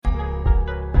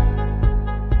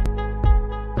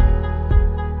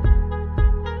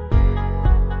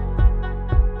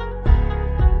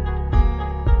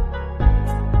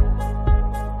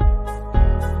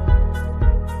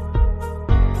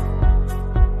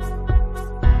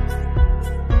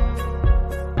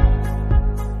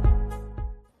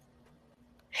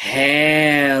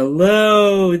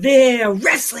Arena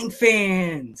wrestling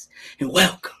fans, and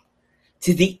welcome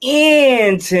to the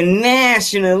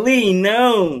internationally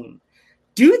known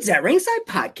Dudes at Ringside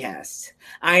podcast.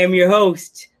 I am your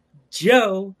host,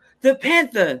 Joe the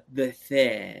Panther the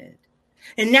Third.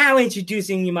 And now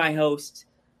introducing you my host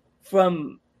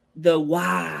from the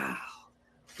wow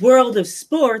world of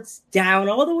sports down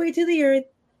all the way to the earth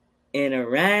and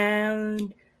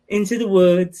around into the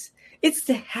woods. It's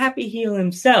the happy heel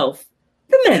himself,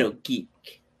 the Metal Geek.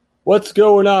 What's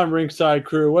going on, Ringside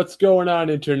Crew? What's going on,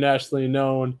 internationally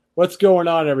known? What's going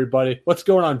on, everybody? What's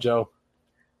going on, Joe?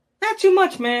 Not too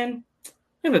much, man.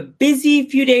 We have a busy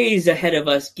few days ahead of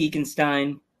us,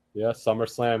 Geekenstein. Yeah,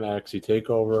 SummerSlam, NXT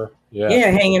TakeOver. Yeah,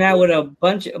 hanging out with a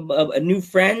bunch of new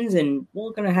friends, and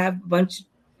we're going to have a bunch of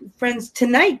friends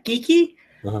tonight, Geeky.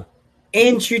 Uh-huh.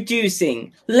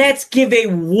 Introducing, let's give a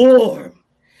warm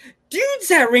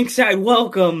Dudes at Ringside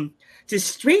welcome to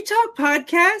Straight Talk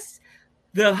Podcast,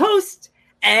 the host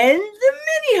and the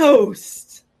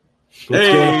mini-host. What's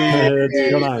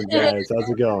going on, guys? How's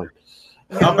it going?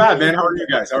 Not bad, man. How are you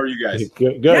guys?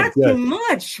 Good. Not too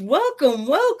much.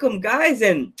 Welcome, guys,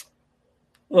 and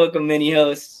welcome,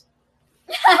 mini-hosts.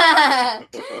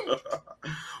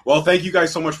 Well, thank you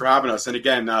guys so much for having us. And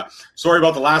again, sorry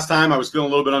about the last time. I was feeling a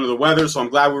little bit under the weather, so I'm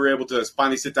glad we were able to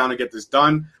finally sit down and get this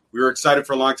done. We were excited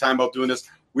for a long time about doing this.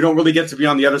 We don't really get to be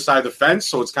on the other side of the fence,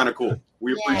 so it's kind of cool.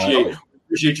 We appreciate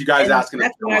you guys asking us.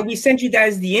 That's why we sent you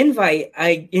guys the invite.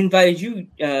 I invited you,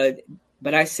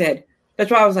 but I said,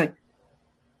 that's why I was like,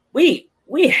 we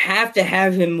have to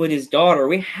have him with his daughter.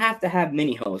 We have to have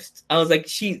mini hosts. I was like,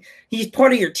 he's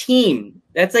part of your team.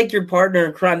 That's like your partner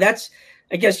in crime.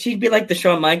 I guess she'd be like the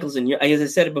Shawn Michaels, and as I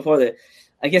said it before,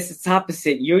 I guess it's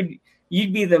opposite. You'd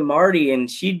be the Marty,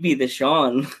 and she'd be the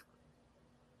Shawn.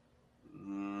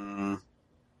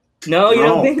 No, you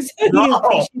don't think so?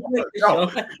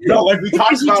 No, like we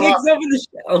talked about. She takes over the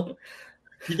show.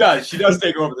 She does. She does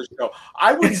take over the show.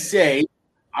 I would say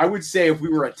if we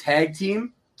were a tag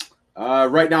team,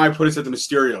 right now I put us at the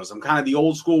Mysterios. I'm kind of the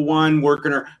old school one,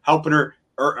 helping her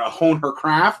hone her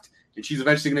craft, and she's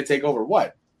eventually going to take over.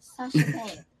 What? Sasha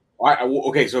Banks.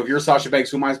 Okay, so if you're Sasha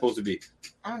Banks, who am I supposed to be?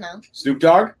 I don't know. Snoop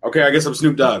Dogg? Okay, I guess I'm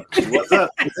Snoop Dogg. What's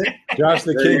up? Josh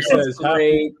the King says,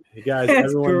 great. Hey guys, That's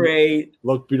everyone great.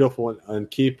 Look beautiful and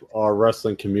keep our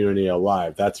wrestling community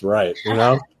alive. That's right, you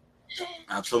know?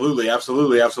 Absolutely.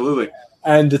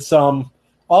 And it's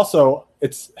also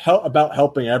it's about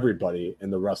helping everybody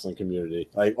in the wrestling community.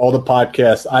 Like all the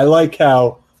podcasts. I like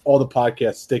how all the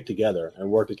podcasts stick together and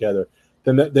work together.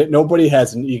 Then nobody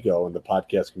has an ego in the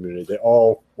podcast community. They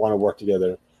all want to work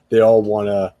together. They all want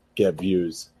to get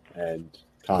views and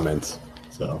comments.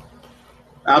 So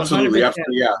absolutely, yeah.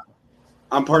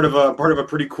 I'm part of a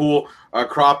pretty cool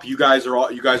crop. You guys are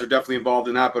definitely involved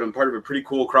in that, but I'm part of a pretty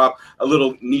cool crop, a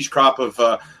little niche crop of.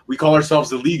 We call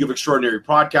ourselves the League of Extraordinary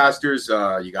Podcasters.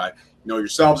 You got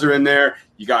yourselves are in there.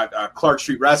 You got Clark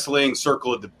Street Wrestling,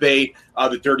 Circle of Debate,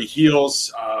 the Dirty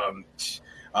Heels.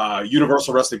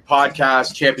 Universal Wrestling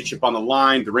Podcast, Championship on the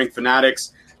Line, The Ring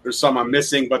Fanatics. There's some I'm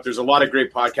missing, but there's a lot of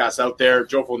great podcasts out there.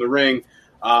 Joe in the Ring,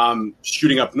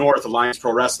 Shooting Up North, Alliance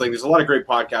Pro Wrestling. There's a lot of great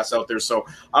podcasts out there. So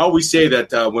I always say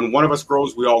that when one of us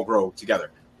grows, we all grow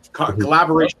together.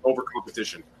 Collaboration over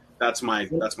competition. That's my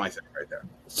thing right there.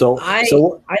 So I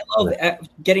love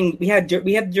getting. We have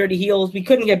Dirty Heels. We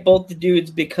couldn't get both the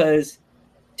dudes because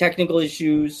technical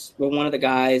issues with one of the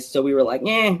guys. So we were like,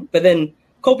 But then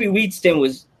Kobe Wheatston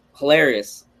was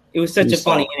hilarious. It was such a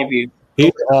funny interview.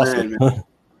 He's awesome. Man.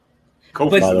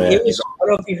 But it was, I don't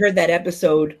know if you heard that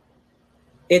episode.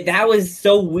 That was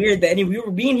so weird that we were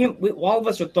being here. All of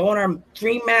us were throwing our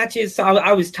dream matches. So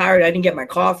I was tired. I didn't get my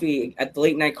coffee at the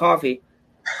late night coffee.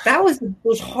 It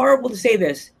was horrible to say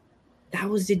this. That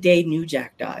was the day New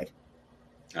Jack died.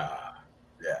 Yeah.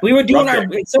 We were doing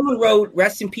someone wrote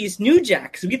rest in peace New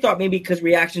Jack, because we thought maybe because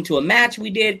reaction to a match we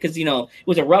did, because it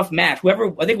was a rough match. Whoever,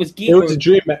 I think it was Geek. It was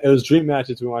dream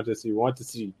matches we wanted to see. We wanted to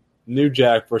see New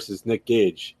Jack versus Nick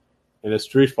Gage in a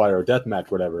Street Fighter or death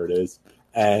match, whatever it is.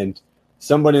 And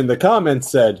somebody in the comments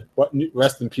said, "What?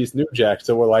 Rest in peace, New Jack."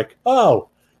 So we're like, "Oh,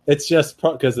 it's just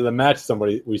because of the match."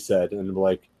 We said, and we're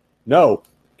like, "No."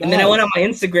 And then I went on my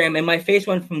Instagram, and my face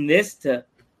went from this to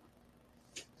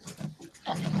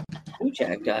New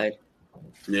Jack died.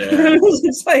 Yeah,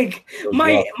 it's like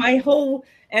my whole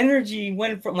energy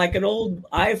went from like an old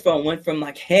iPhone went from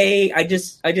like, "Hey, I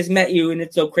just met you, and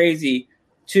it's so crazy,"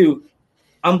 to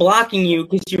 "I'm blocking you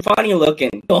because you're funny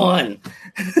looking." Gone.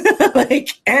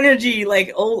 Like energy,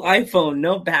 like old iPhone,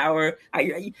 no power.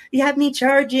 You have me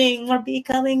charging. We're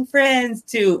becoming friends.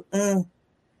 To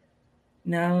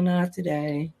no, not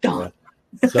today. Gone.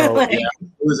 So Like, It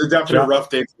was a definite rough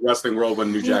day for the wrestling world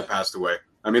when New Jack passed away.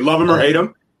 I mean, love him or hate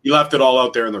him, he left it all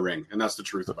out there in the ring, and that's the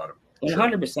truth about him.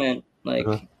 100%. Like,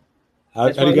 how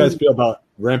do you guys feel about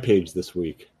Rampage this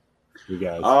week? You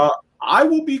guys? I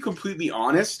will be completely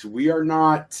honest. We are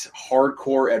not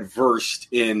hardcore adverse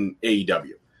in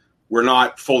AEW. We're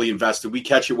not fully invested. We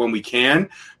catch it when we can,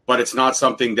 but it's not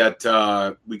something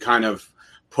that we kind of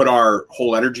put our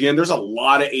whole energy in. There's a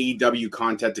lot of AEW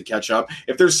content to catch up.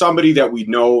 If there's somebody that we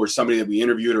know or somebody that we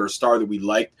interviewed or a star that we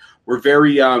liked, we're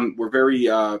very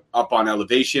up on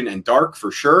Elevation and Dark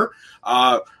for sure.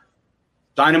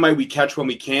 Dynamite we catch when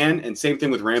we can, and same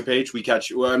thing with Rampage. We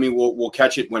catch. Well, I mean, we'll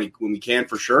catch it when we can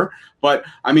for sure. But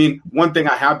I mean, one thing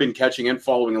I have been catching and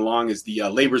following along is the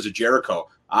Labors of Jericho.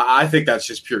 I think that's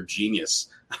just pure genius.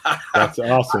 That's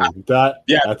awesome.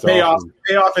 That's awesome.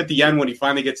 Payoff at the end when he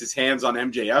finally gets his hands on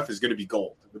MJF is going to be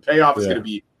gold. The payoff is going to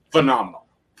be phenomenal.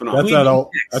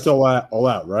 That's all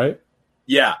out, right?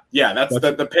 Yeah. That's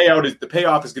the payout. The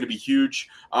payoff is going to be huge.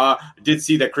 I did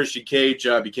see that Christian Cage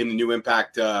became the new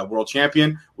Impact World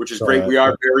Champion, which is great.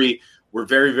 We're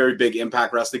very, very big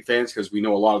Impact Wrestling fans because we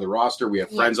know a lot of the roster. We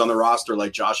have friends on the roster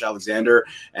like Josh Alexander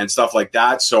and stuff like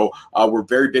that. So we're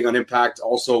very big on Impact.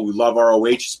 Also, we love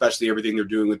ROH, especially everything they're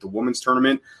doing with the women's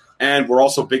tournament. And we're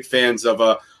also big fans of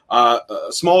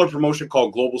a smaller promotion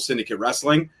called Global Syndicate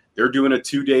Wrestling. They're doing a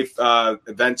 2-day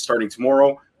event starting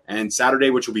tomorrow and Saturday,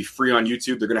 which will be free on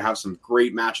YouTube. They're going to have some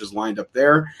great matches lined up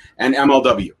there. And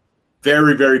MLW.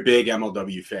 Very, very big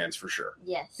MLW fans for sure.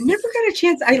 Yes. Never got a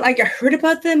chance. I heard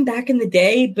about them back in the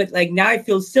day, but like now I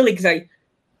feel silly because I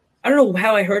don't know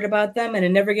how I heard about them and I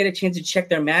never get a chance to check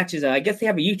their matches. I guess they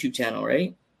have a YouTube channel,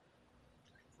 right?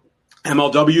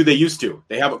 MLW, they used to.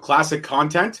 They have a classic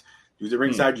content. Do the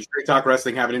Ringside Straight Talk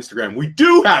Wrestling have an Instagram? We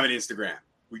do have an Instagram.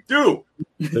 We do.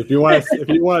 If you want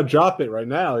to drop it right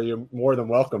now, you're more than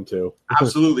welcome to.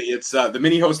 Absolutely. It's the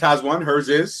mini host has one. Hers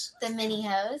is the mini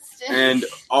host, and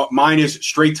mine is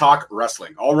Straight Talk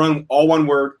Wrestling. All one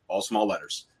word, all small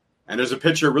letters. And there's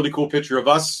a really cool picture of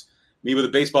us, me with a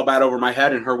baseball bat over my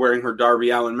head, and her wearing her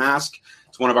Darby Allin mask.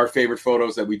 It's one of our favorite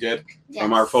photos that we did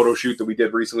from our photo shoot that we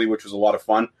did recently, which was a lot of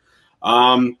fun.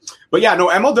 But yeah, no,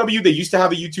 MLW, they used to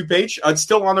have a YouTube page. It's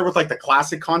still on there with like the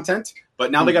classic content,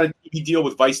 but now they got a TV deal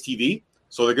with Vice TV.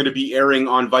 So they're going to be airing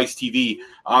on Vice TV.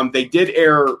 They did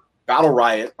air Battle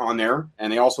Riot on there,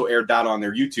 and they also aired that on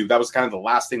their YouTube. That was kind of the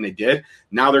last thing they did.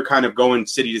 Now they're kind of going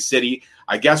city to city,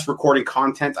 I guess, recording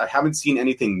content. I haven't seen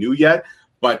anything new yet,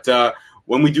 but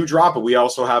when we do drop it, we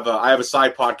also have I have a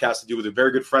side podcast to do with a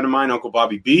very good friend of mine, Uncle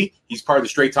Bobby B. He's part of the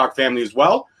Straight Talk family as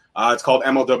well. It's called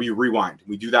MLW Rewind.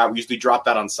 We do that. We usually drop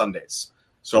that on Sundays.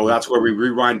 So that's where we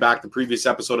rewind back the previous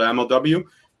episode of MLW,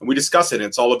 and we discuss it.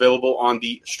 It's all available on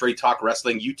the Straight Talk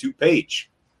Wrestling YouTube page,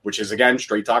 which is, again,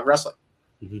 Straight Talk Wrestling.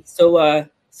 Mm-hmm.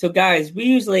 So guys, we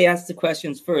usually ask the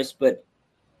questions first, but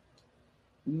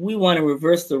we want to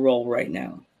reverse the role right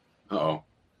now. Uh-oh.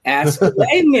 Ask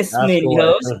away, Miss Mini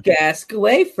Host. Ask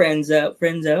away,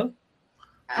 Frenzo.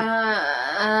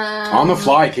 On the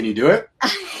fly, can you do it?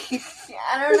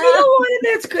 I don't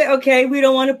know. That's good. Okay, we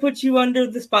don't want to put you under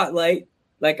the spotlight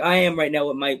like I am right now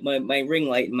with my ring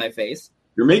light in my face.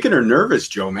 You're making her nervous,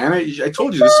 Joe, man. I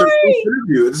told you this is her first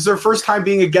interview. This is her first time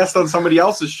being a guest on somebody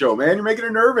else's show, man. You're making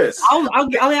her nervous.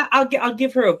 I'll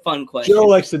give her a fun question. Joe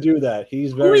likes to do that.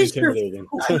 He's very intimidating.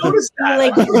 I noticed that.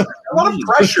 Like, a lot of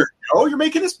pressure, Joe. You're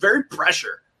making this very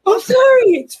pressure. I'm sorry.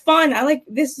 It's fun.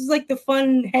 This is like the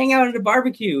fun hangout at a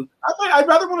barbecue. I'd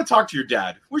rather want to talk to your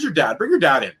dad. Where's your dad? Bring your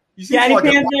dad in. Daddy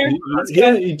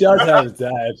Panther. He does have his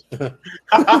dad.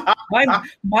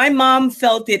 my mom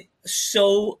felt it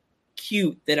so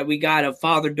cute that we got a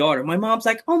father-daughter. My mom's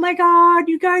like, "Oh my God,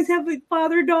 you guys have a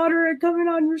father-daughter coming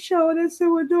on your show. That's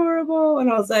so adorable." And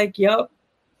I was like, "Yep."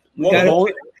 Well,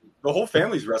 the whole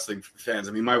family's wrestling fans.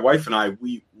 I mean, my wife and I,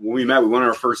 when we met, we went on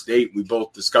our first date. We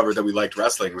both discovered that we liked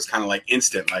wrestling. It was kind of like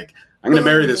instant. Like, I'm going to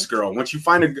marry this girl. Once you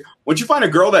find a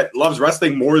girl that loves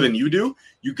wrestling more than you do,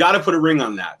 you got to put a ring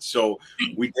on that. So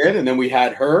we did, and then we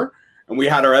had her, and we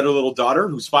had our other little daughter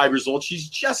who's 5 years old. She's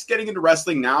just getting into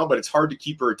wrestling now, but it's hard to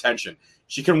keep her attention.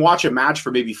 She can watch a match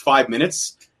for maybe 5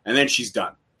 minutes, and then she's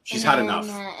done. She's had enough.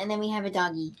 And then we have a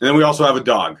doggy. And then we also have a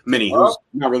dog, Minnie, who's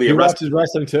not really a wrestler. He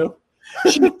watches wrestling too?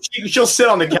 She'll sit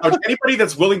on the couch. Anybody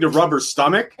that's willing to rub her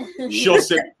stomach, she'll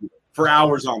sit for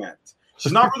hours on end.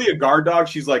 She's not really a guard dog.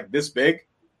 She's like this big.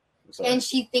 And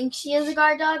she thinks she is a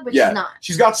guard dog, but she's not.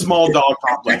 She's got small dog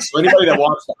complex. So anybody that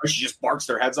walks her, she just barks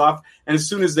their heads off. And as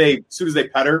soon as they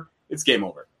pet her, it's game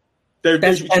over.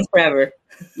 Best friends forever.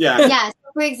 Yeah. Yeah.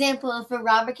 So for example, if a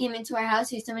robber came into our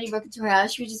house or somebody broke into our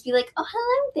house, she would just be like, "Oh,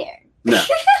 hello there." No.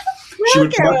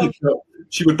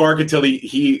 She would bark until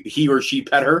he or she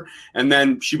pet her, and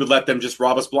then she would let them just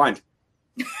rob us blind.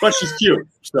 But she's cute,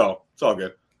 so it's all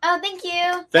good. Oh, thank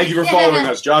you. Thank you for following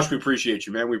us, Josh. We appreciate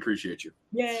you, man. We appreciate you.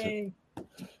 Yay.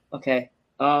 Okay.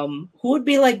 Who would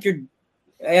be like your?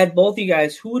 I had both of you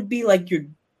guys. Who would be like your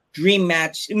dream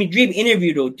match? I mean, dream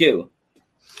interview to do.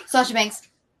 Sasha Banks.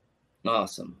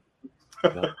 Awesome.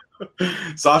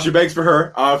 Sasha Banks for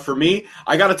her. For me,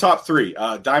 I got a top 3: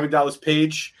 Diamond Dallas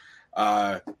Page,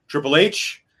 Triple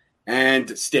H,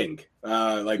 and Sting.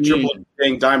 Triple H,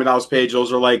 Sting, Diamond Dallas Page.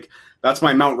 Those are that's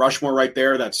my Mount Rushmore right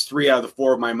there. That's 3 out of the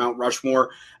 4 of my Mount Rushmore.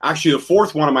 Actually, the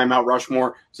 4th one of my Mount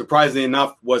Rushmore, surprisingly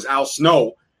enough, was Al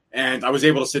Snow. And I was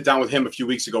able to sit down with him a few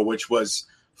weeks ago, which was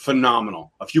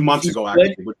phenomenal. A few months ago,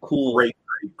 actually. Cool. Great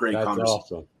That's conversation.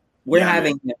 Awesome. We're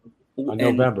having him. In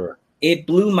November. It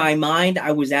blew my mind.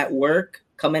 I was at work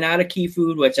coming out of Key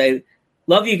Food, which I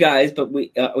love you guys, but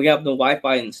we have no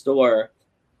Wi-Fi in the store.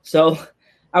 So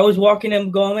I was walking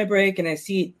and go on my break, and I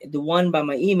see the one by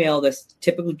my email that's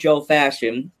typical Joe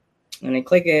fashion. And I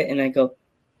click it, and I go,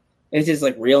 it's his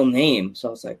real name. So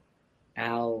I was like,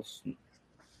 Al, I'd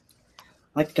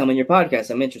like to come on your podcast.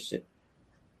 I'm interested.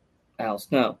 Al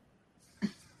Snow.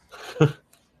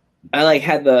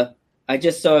 I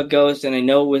just saw a ghost, and I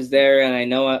know it was there, and I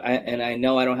know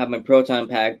I don't have my proton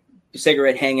pack,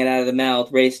 cigarette hanging out of the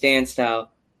mouth, Ray Stan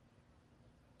style.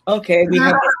 Okay,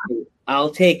 I'll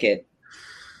take it.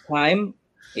 Time,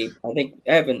 I think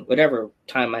Evan, whatever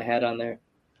time I had on there.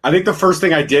 I think the first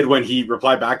thing I did when he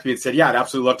replied back to me and said, "Yeah, I'd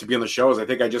absolutely love to be on the show," is I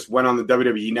think I just went on the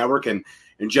WWE Network and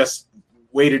just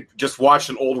watched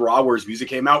an old Raw where his music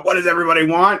came out. What does everybody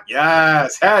want?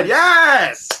 Yes, head,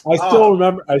 yes.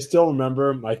 I still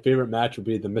remember my favorite match would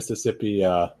be the Mississippi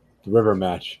River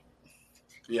match.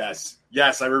 Yes,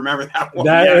 I remember that one.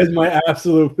 That is my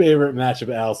absolute favorite match of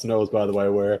Al Snow's, by the way,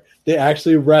 where they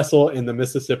actually wrestle in the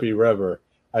Mississippi River.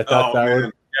 I thought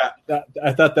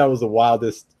I thought that was the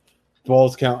wildest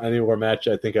Balls Count Anywhere match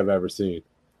I think I've ever seen.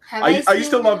 I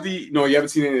used to love no, you haven't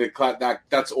seen any of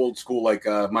that's old school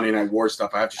Monday Night War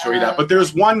stuff. I have to show you that. But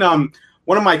there's one of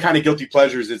my kind of guilty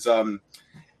pleasures. It's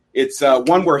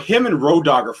one where him and Road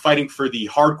Dogg are fighting for the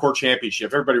Hardcore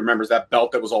Championship. Everybody remembers that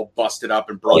belt that was all busted up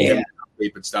and broken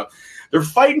and stuff. They're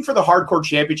fighting for the Hardcore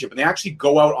Championship, and they actually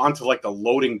go out onto the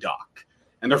loading dock,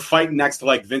 and they're fighting next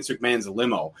to Vince McMahon's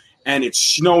limo, and it's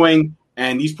snowing,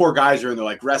 and these poor guys are in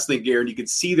their wrestling gear, and you can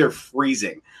see they're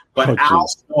freezing. But Al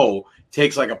Snow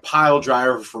takes a pile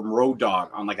driver from Road Dogg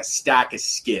on a stack of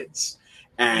skids.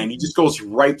 And he just goes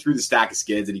right through the stack of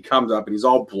skids, and he comes up and he's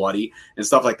all bloody and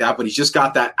stuff like that. But he's just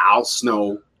got that Al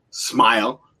Snow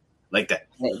smile like that.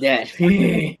 Yeah.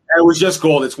 It was just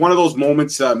gold. It's one of those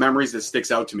moments, memories that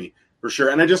sticks out to me for sure.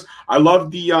 And I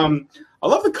love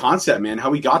the concept, man,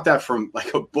 how he got that from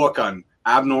a book on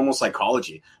abnormal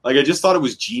psychology. I just thought it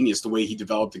was genius the way he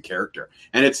developed the character.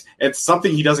 And it's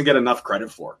something he doesn't get enough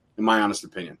credit for, in my honest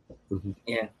opinion.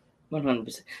 Yeah,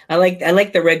 100%. I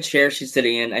like the red chair she's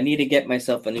sitting in. I need to get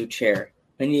myself a new chair.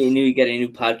 I need to get a new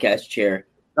podcast chair.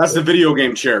 That's the video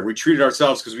game chair. We treated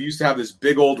ourselves because we used to have this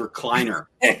big old recliner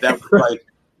that was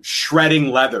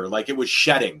shredding leather, it was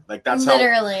shedding. That's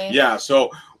literally. Yeah,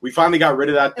 so we finally got rid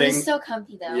of that thing. It was so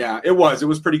comfy though. Yeah, it was. It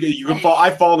was pretty good. You can fall.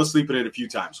 I've fallen asleep in it a few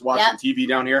times. Watching TV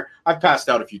down here, I've passed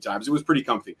out a few times. It was pretty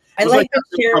comfy. I like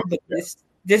the chair, but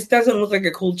this doesn't look like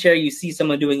a cool chair you see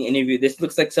someone doing an interview. This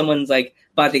looks like someone's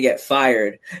about to get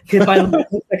fired. Because it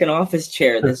looks like an office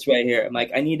chair, this right here. I'm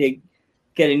I need to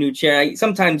get a new chair. I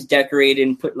sometimes decorate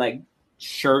and put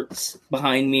shirts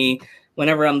behind me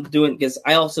whenever I'm doing, because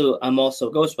I'm also a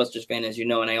Ghostbusters fan, as you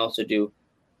know, and I also do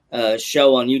a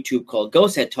show on YouTube called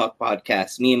Ghost Head Talk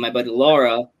Podcast. Me and my buddy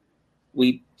Laura,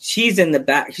 she's in the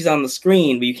back, she's on the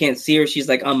screen, but you can't see her. She's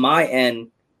on my end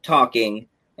talking,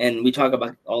 and we talk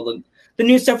about all the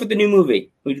new stuff with the new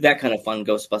movie. We do that kind of fun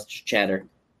Ghostbusters chatter.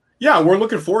 Yeah, we're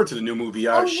looking forward to the new movie.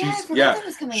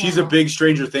 She's a big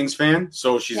Stranger Things fan,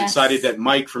 so she's excited that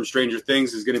Mike from Stranger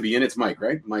Things is going to be in it. It's Mike,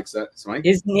 right? It's Mike.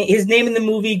 His name in the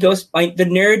movie the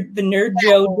nerd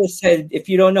Joe just said, if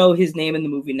you don't know his name in the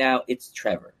movie now, it's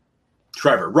Trevor.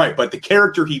 Trevor, right? But the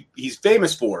character he's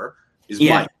famous for is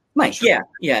Mike. Mike, yeah.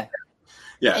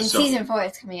 And season 4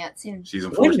 is coming out soon. Season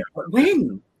 4.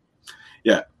 When?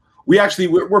 Yeah.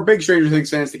 We're big Stranger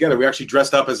Things fans together. We actually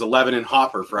dressed up as Eleven and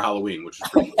Hopper for Halloween, which was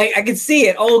cool. I can see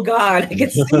it. Oh God, I can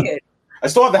see it. I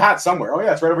still have the hat somewhere. Oh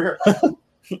yeah, it's right over here.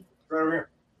 Right over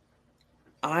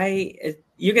here.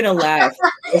 You're gonna laugh.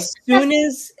 As soon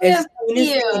as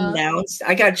they announced,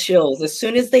 I got chills. As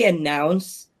soon as they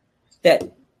announced that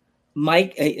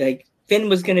Mike, Finn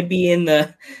was gonna be in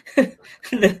the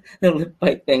lip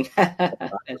bite thing. That's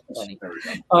funny.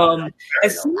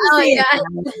 As soon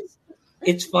as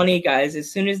it's funny, guys.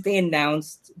 As soon as they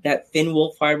announced that Finn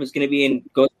Wolfhard was going to be in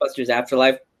Ghostbusters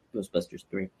Afterlife, Ghostbusters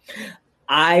 3,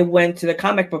 I went to the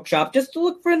comic book shop just to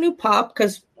look for a new pop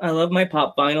because I love my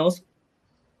pop vinyls.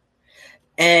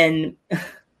 And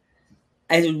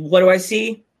what do I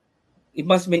see? It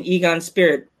must have been Egon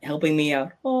Spirit helping me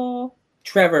out. Oh,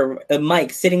 Trevor,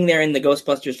 Mike, sitting there in the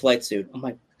Ghostbusters flight suit. I'm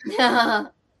like, I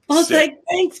was like,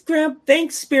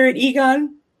 thanks, Spirit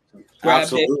Egon. Grabbed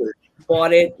Absolutely. it,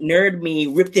 bought it. Nerd me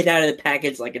ripped it out of the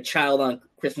package like a child on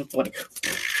Christmas morning.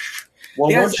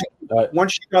 Well,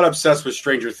 once she got obsessed with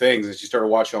Stranger Things and she started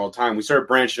watching all the time, we started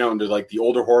branching out into like the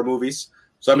older horror movies.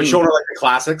 So I've been showing her like the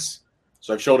classics.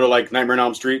 So I've showed her like Nightmare on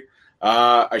Elm Street.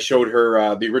 I showed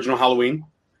her the original Halloween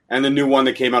and the new one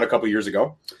that came out a couple years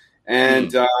ago.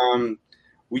 And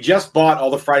we just bought all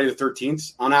the Friday the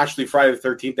 13th. On actually Friday the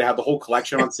 13th, they had the whole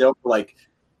collection on sale for like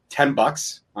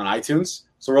 $10 on iTunes.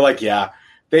 So we're like, yeah,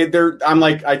 I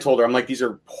told her, I'm like, these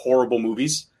are horrible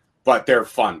movies, but they're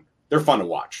fun. They're fun to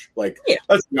watch. Like,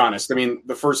 let's be honest. I mean,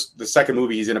 the second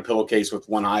movie, he's in a pillowcase with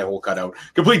one eye hole cut out,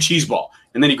 complete cheeseball,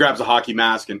 and then he grabs a hockey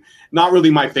mask. And not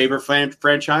really my favorite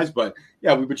franchise, but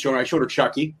yeah, we've been showing. I showed her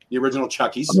Chucky, the original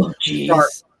Chucky's. Oh,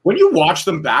 jeez. When you watch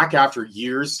them back after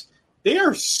years, they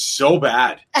are so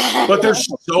bad, but they're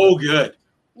so good.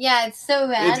 Yeah, it's so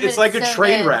bad. It's like a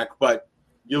train wreck, but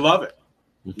you love it.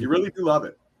 You really do love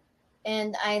it.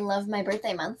 And I love my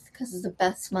birthday month because it's the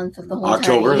best month of the whole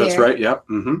October, year. that's right. Yep.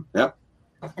 Mm-hmm. Yep.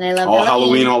 And I love all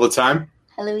Halloween all the time.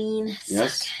 Halloween.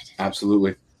 Yes, so good.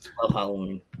 Absolutely. Love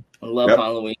Halloween. I love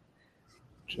Halloween.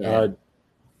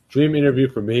 Dream interview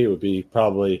for me would be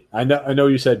probably. I know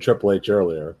you said Triple H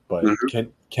earlier, but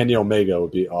Kenny Omega would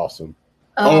be awesome.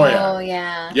 Oh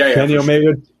yeah. Kenny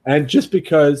Omega, and just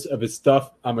because of his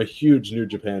stuff, I'm a huge New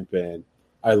Japan fan.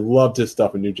 I loved his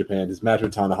stuff in New Japan. His match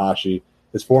with Tanahashi.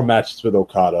 His 4 matches with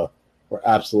Okada were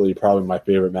absolutely probably my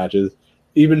favorite matches.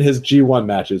 Even his G1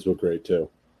 matches were great, too.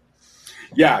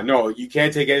 Yeah, no, you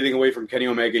can't take anything away from Kenny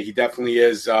Omega. He definitely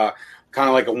is kind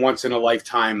of like a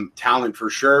once-in-a-lifetime talent for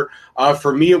sure.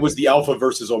 For me, it was the Alpha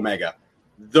versus Omega.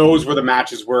 Those were the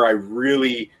matches where I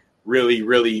really, really,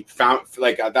 really found –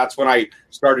 like that's when I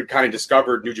started kind of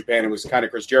discovered New Japan. It was kind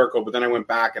of Chris Jericho, but then I went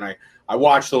back and I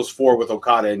watched those 4 with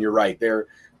Okada, and you're right.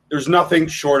 There's nothing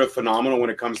short of phenomenal when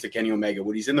it comes to Kenny Omega.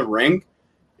 When he's in the ring,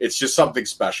 it's just something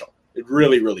special. It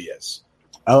really, really is.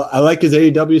 I like his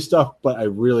AEW stuff, but I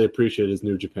really appreciate his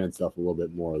New Japan stuff a little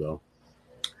bit more, though.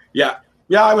 Yeah,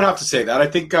 I would have to say that. I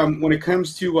think when it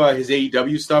comes to his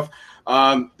AEW stuff,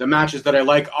 the matches that I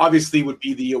like, obviously, would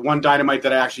be the one Dynamite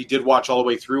that I actually did watch all the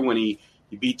way through when he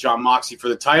beat Jon Moxley for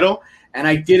the title. And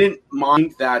I didn't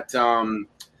mind that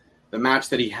the match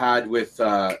that he had with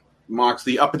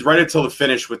Moxley up right until the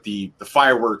finish with the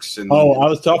fireworks. And I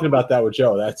was talking about that with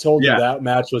Joe. I told you that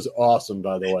match was awesome,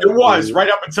 by the way. It was right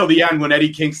up until the end when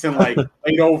Eddie Kingston laid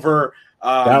over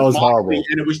that was Moxley, horrible.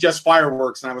 And it was just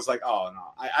fireworks. And I was like, oh,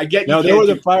 no. I get you. No, there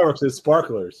wasn't fireworks. It's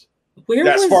sparklers.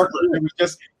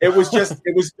 Sparklers. It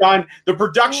was done. The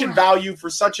production value for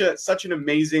such an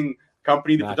amazing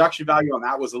company, the production value on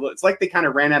that was it's like they kind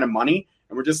of ran out of money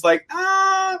and we're just like,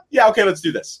 yeah, okay, let's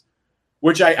do this.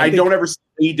 Which I don't ever see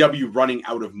AEW running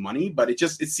out of money, but it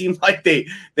seemed like they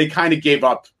kind of gave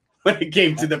up when it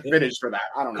came to the finish for that.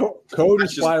 I don't know.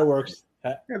 Cody's fireworks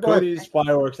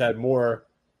had more.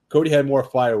 Cody had more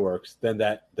fireworks than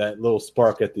that little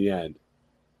spark at the end.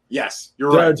 Yes, you're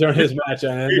right. During his match,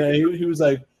 and then he was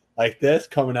like this,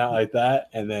 coming out like that,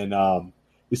 and then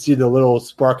you see the little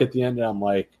spark at the end, and I'm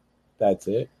like, that's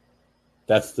it.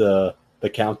 That's the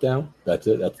countdown. That's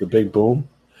it. That's the big boom.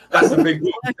 That's the big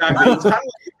boom. Exactly.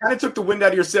 It kind of took the wind out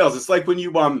of your sails. It's like when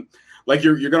you like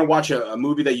you're gonna watch a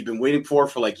movie that you've been waiting for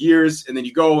like years, and then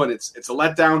you go and it's a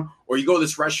letdown, or you go to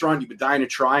this restaurant you've been dying to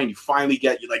try, and you finally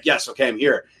you're like, yes, okay, I'm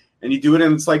here, and you do it,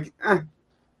 and it's like,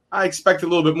 I expected a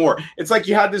little bit more. It's like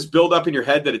you had this build up in your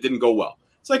head that it didn't go well.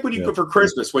 It's like when you go for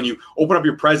Christmas, when you open up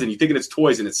your present, you think it's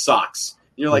toys and it's socks.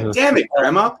 And you're like, damn it,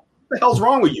 Grandma, what the hell's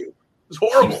wrong with you? It's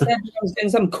horrible. I was getting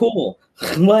something cool.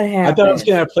 What happened? I thought I was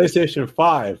getting a PlayStation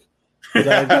 5. I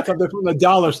got something from the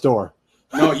dollar store.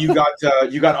 No, you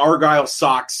got Argyle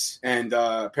socks and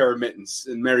a pair of mittens.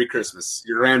 And Merry Christmas.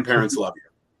 Your grandparents love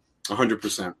you.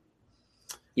 100%.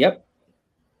 Yep.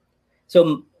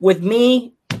 So with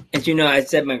me, as you know, I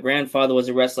said my grandfather was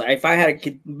a wrestler. If I had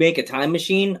to make a time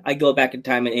machine, I'd go back in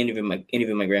time and interview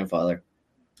my grandfather.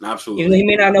 Absolutely. Even though he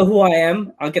may not know who I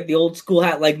am, I'll get the old school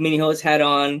hat like Minnie Ho's had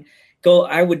on.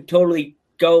 I would totally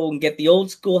go and get the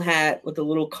old school hat with the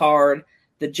little card,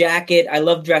 the jacket. I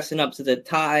love dressing up, so the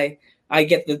tie. I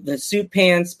get the suit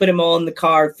pants, put them all in the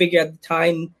card, figure out the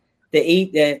time,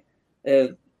 the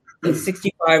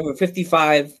 65 or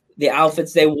 55, the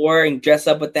outfits they wore and dress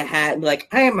up with the hat and be like,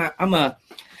 I'm an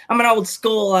old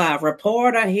school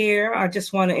reporter here. I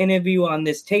just want to interview on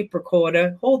this tape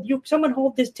recorder. Someone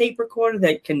hold this tape recorder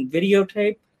that can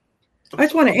videotape. I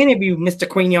just want to interview Mr.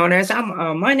 Quinones.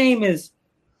 My name is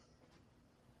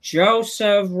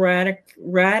Joseph Radicaz.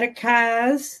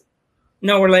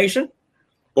 No relation.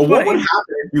 Well, what would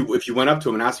happen if you went up to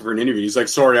him and asked him for an interview? He's like,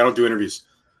 sorry, I don't do interviews.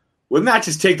 Wouldn't that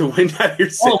just take the wind out of your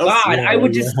sails? Oh, God. I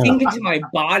would just sink into my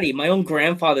body. My own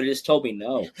grandfather just told me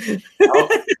no.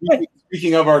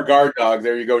 Speaking of our guard dog,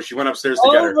 there you go. She went upstairs to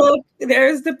get her. Look,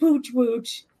 there's the pooch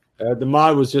wooch. The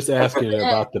mod was just asking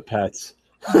about the pets.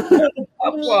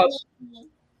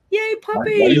 Yay,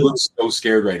 puppy. Why do you look so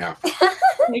scared right now?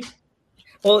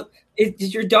 Well,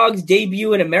 it's your dog's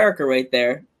debut in America right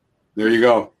there. There you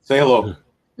go. Say hello.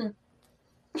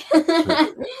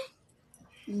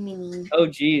 Oh,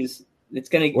 geez. It's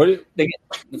going to get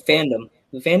the fandom.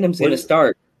 The fandom's going to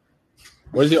start.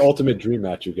 What is the ultimate dream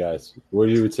match, you guys? What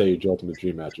do you would say your ultimate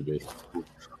dream match would be?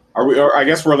 I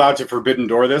guess we're allowed to Forbidden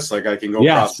Door this. Like I can go.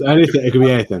 Yes, anything. It could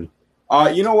be anything.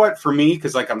 You know what? For me,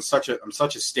 because like I'm such a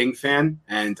Sting fan,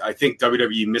 and I think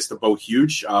WWE missed the boat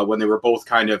huge when they were both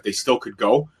they still could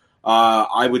go.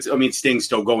 Sting's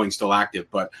still going, still active,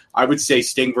 but I would say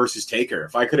Sting versus Taker.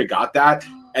 If I could have got that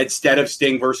instead of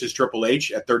Sting versus Triple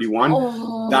H at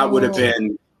 31, that would have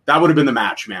been the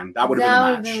match, man. That would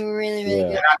have been the match. Really,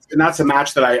 really good. And that's a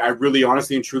match that I really,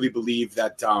 honestly, and truly believe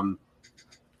that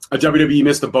WWE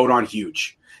missed the boat on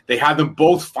huge. They had them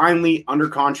both finally under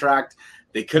contract.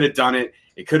 They could have done it.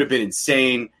 It could have been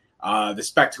insane. The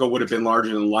spectacle would have been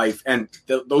larger than life, and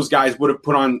those guys would have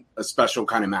put on a special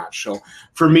kind of match. So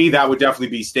for me, that would definitely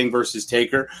be Sting versus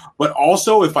Taker. But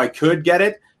also, if I could get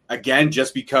it again,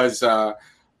 just because I'm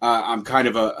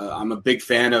a big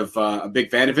fan of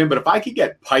him. But if I could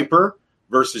get Piper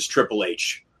versus Triple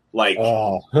H,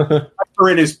 Piper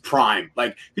in his prime,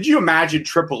 could you imagine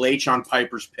Triple H on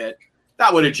Piper's Pit?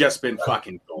 That would have just been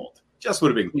fucking gold. Just would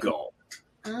have been gold.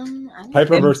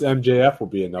 Piper versus MJF will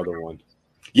be another one.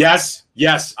 Yes.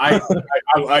 I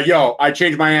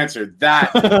changed my answer.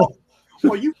 That.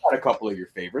 Well, you've got a couple of your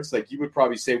favorites. Like you would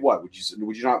probably say, what would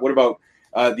you not? What about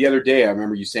the other day? I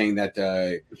remember you saying that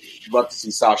you'd love to see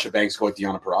Sasha Banks go with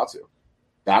Deonna Purrazzo.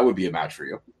 That would be a match for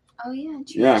you. Oh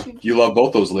yeah, true. You love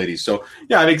both those ladies. So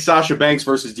yeah, I think Sasha Banks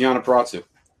versus Deonna Purrazzo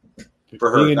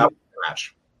for her. That would be a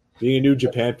match. Being a New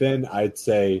Japan fan, I'd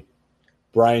say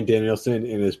Bryan Danielson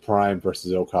in his prime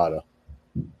versus Okada.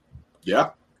 Yeah.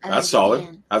 That's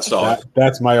solid. That's solid.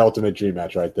 That's my ultimate dream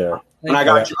match right there. And I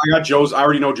got Joe's. I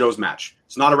already know Joe's match.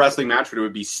 It's not a wrestling match, but it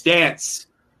would be Stance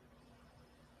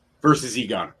versus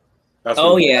Egon. Yeah. That's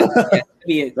what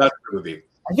it would be.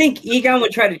 I think Egon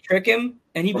would try to trick him,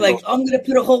 and he'd be like, "I'm gonna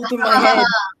put a hole through my head.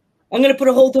 I'm gonna put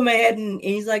a hole through my head," and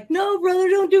he's like, "No, brother,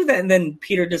 don't do that." And then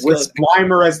Peter just with goes,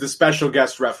 Slimer as the special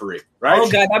guest referee, right? Oh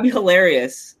god, that'd be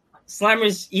hilarious.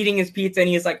 Slimer's eating his pizza, and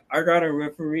he's like, "I got a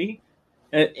referee."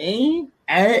 And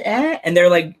they're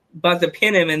like about to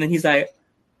pin him, and then he's like,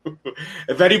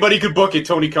 if anybody could book it,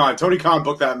 Tony Khan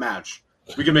booked that match.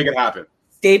 We can make it happen.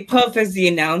 Stay Puft as the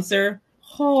announcer.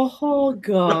 Oh,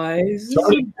 guys.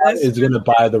 Tony Khan is going to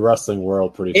buy the wrestling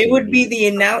world pretty soon. It would be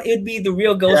the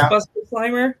real Ghostbusters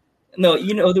Slimer. No,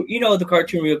 you know the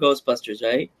cartoon Real Ghostbusters,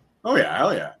 right? Oh yeah,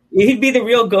 hell yeah. He'd be the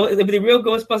real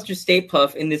Ghostbusters Stay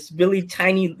Puft in this really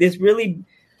tiny,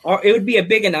 it would be a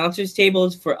big announcers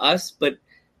tables for us, but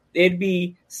it'd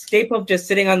be Stay Puft just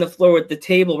sitting on the floor with the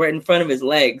table right in front of his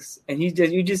legs, and you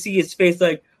just see his face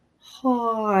like,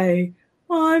 "Hi,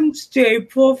 I'm Stay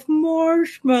Puft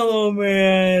Marshmallow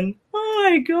Man.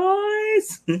 Hi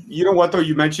guys." You know what though?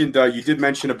 You did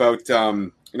mention about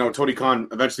Tony Khan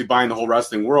eventually buying the whole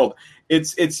wrestling world.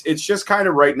 It's just kind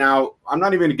of right now. I'm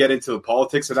not even going to get into the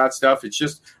politics of that stuff. It's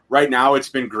just right now. It's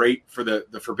been great for the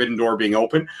Forbidden Door being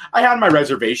open. I had my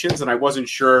reservations, and I wasn't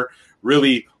sure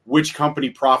really which company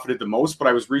profited the most, but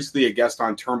I was recently a guest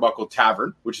on Turnbuckle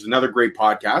Tavern, which is another great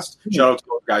podcast. Shout out to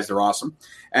those guys. They're awesome.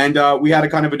 And we had a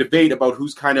kind of a debate about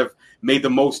who's kind of made the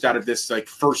most out of this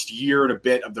first year and a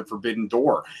bit of the Forbidden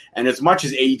Door. And as much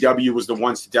as AEW was the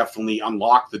ones to definitely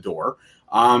unlock the door,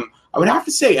 I would have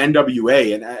to say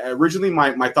NWA. And originally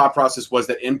my thought process was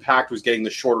that Impact was getting the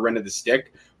shorter end of the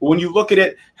stick. But when you look at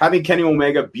it, having Kenny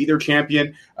Omega be their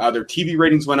champion, their TV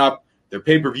ratings went up, their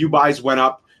pay-per-view buys went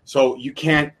up. So you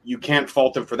can't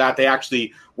fault them for that. They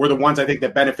actually were the ones I think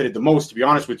that benefited the most, to be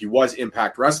honest with you, was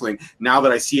Impact Wrestling, now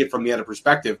that I see it from the other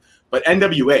perspective. But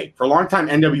NWA, for a long time,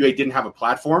 NWA didn't have a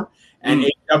platform, and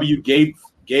AEW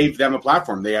gave them a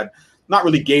platform. They had not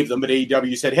really gave them, but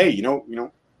AEW said, hey,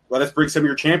 let us bring some of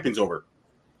your champions over.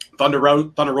 Thunder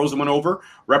Rosa went over,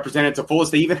 represented to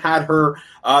fullest. They even had her.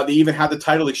 They even had the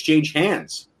title exchange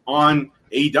hands on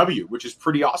AEW, which is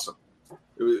pretty awesome.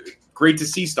 It was great to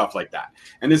see stuff like that.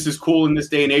 And this is cool in this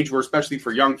day and age where, especially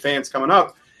for young fans coming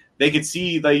up, they could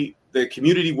see the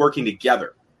community working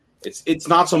together. It's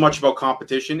not so much about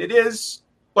competition. It is,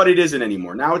 but it isn't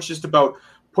anymore. Now it's just about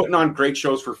putting on great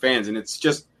shows for fans, and it's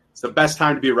the best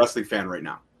time to be a wrestling fan right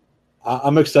now.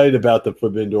 I'm excited about the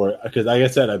Forbidden Door because, like I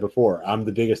said before, I'm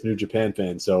the biggest New Japan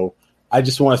fan, so I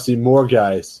just want to see more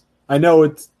guys. I know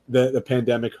it's the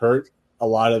pandemic hurt a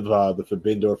lot of the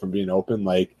Forbidden Door from being open.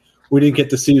 Like, we didn't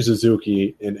get to see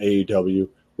Suzuki in AEW.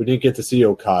 We didn't get to see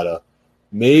Okada.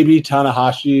 Maybe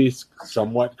Tanahashi's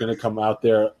somewhat going to come out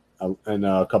there in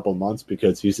a couple of months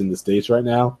because he's in the States right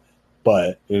now.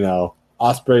 But,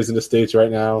 Ospreay's in the States right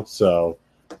now, so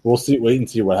we'll see. Wait and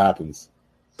see what happens.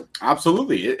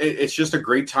 Absolutely. It's just a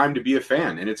great time to be a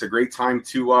fan, and it's a great time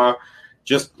to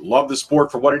just love the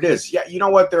sport for what it is. Yeah, you know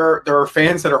what? There are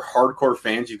fans that are hardcore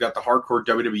fans. You've got the hardcore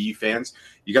WWE fans.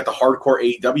 You got the hardcore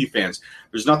AEW fans.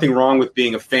 There's nothing wrong with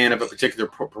being a fan of a particular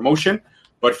promotion,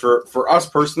 but for us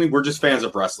personally, we're just fans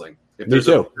of wrestling. If there's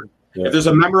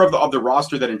a member of the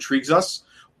roster that intrigues us,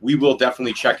 we will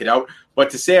definitely check it out. But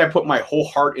to say I put my whole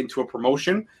heart into a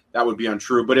promotion, that would be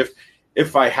untrue. But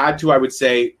if I had to, I would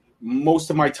say most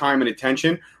of my time and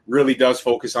attention really does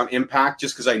focus on Impact,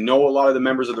 just because I know a lot of the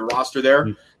members of the roster there,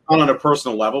 not on a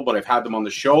personal level, but I've had them on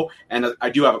the show. And I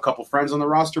do have a couple friends on the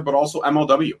roster, but also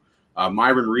MLW.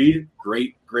 Myron Reed,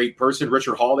 great person.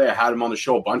 Richard Holiday, I had him on the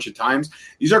show a bunch of times.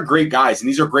 These are great guys, and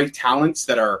these are great talents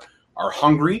that are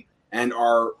hungry and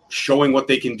are showing what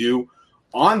they can do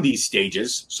on these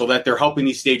stages so that they're helping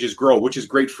these stages grow, which is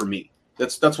great for me.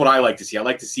 That's what I like to see. I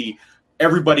like to see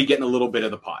everybody getting a little bit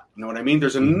of the pie. You know what I mean?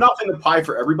 There's enough in the pie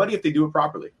for everybody if they do it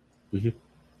properly.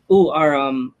 Mm-hmm.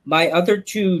 Ooh, my other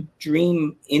two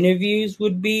dream interviews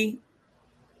would be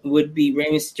Rey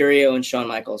Mysterio and Shawn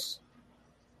Michaels.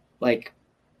 Like,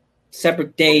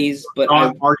 separate days, but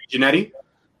Marty Jannetty?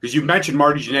 Because you mentioned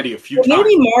Marty Jannetty a few times.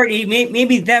 Maybe Marty,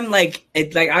 maybe them. Like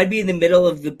I'd be in the middle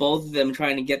of the both of them,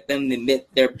 trying to get them to admit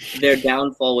their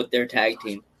downfall with their tag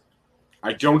team.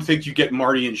 I don't think you get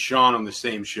Marty and Shawn on the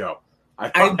same show.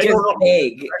 I'm just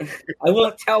vague. I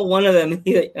won't tell one of them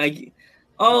like,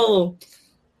 oh,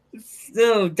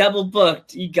 so double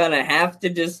booked. You're gonna have to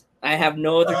just. I have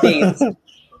no other dates.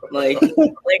 like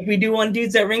we do on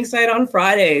Dudes at Ringside on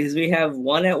Fridays. We have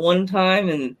one at one time,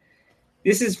 and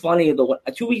this is funny.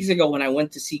 2 weeks ago when I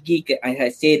went to see Geek, I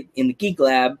had stayed in the Geek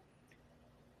Lab.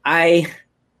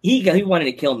 He wanted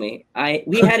to kill me.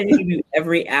 We had an interview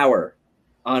every hour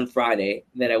on Friday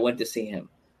that I went to see him.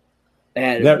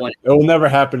 It will never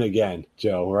happen again,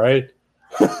 Joe, right?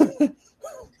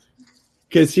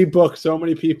 Because he booked so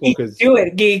many people. Do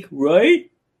it, Geek, right?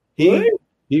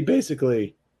 He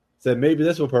basically said maybe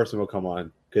this one person will come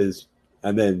on,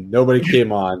 and then nobody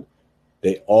came on.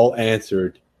 They all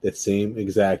answered the same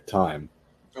exact time.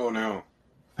 Oh no!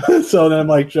 So then I'm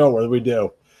like, Joe, what do we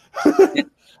do?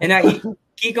 And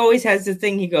Geek always has the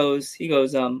thing. He goes.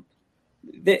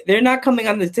 They're not coming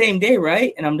on the same day,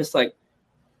 right? And I'm just like,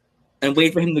 and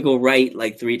wait for him to go right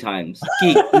like 3 times.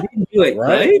 Geek, you didn't do it,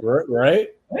 right?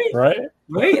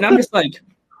 And I'm just like,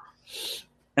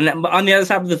 and on the other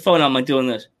side of the phone, I'm like doing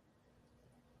this,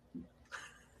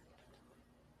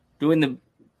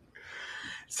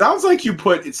 Sounds like you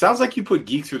put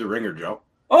Geek through the ringer, Joe.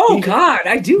 Oh God,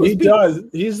 I do. He does.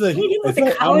 He's the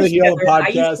on the heel podcast.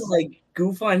 I used to like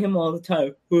goof on him all the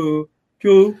time.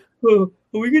 Joe,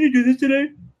 are we gonna do this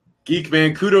today? Geek,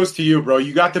 man, kudos to you, bro.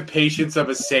 You got the patience of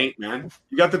a saint, man.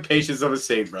 You got the patience of a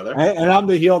saint, brother. And I'm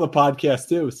the heel of the podcast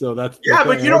too, so that's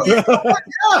but you know what?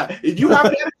 Yeah, you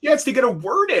haven't had a chance to get a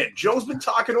word in. Joe's been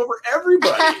talking over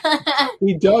everybody.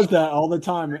 He does that all the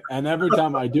time, and every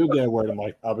time I do get a word,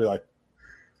 I'll be like,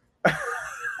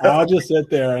 I'll just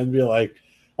sit there and be like,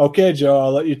 okay, Joe,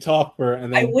 I'll let you talk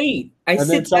and then I wait.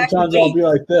 Then sometimes I'll be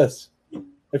like this.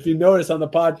 If you notice on the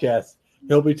podcast,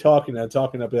 he'll be talking.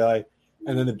 I'll be like,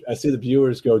 and then I see the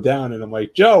viewers go down, and I'm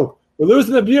like, Joe, we're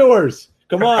losing the viewers.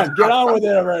 Come on, get on with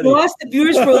it already. We lost the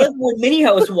viewers for a little when Mini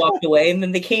Host walked away, and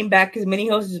then they came back because Mini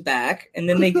Host is back, and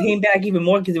then they came back even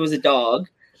more because it was a dog.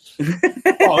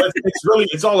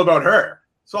 It's all about her.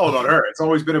 It's all about her. It's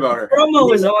always been about her. The promo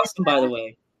was awesome, by the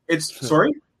way.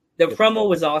 Sorry? The promo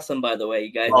was awesome, by the way.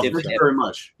 You guys did thank you very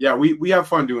much. Yeah, we have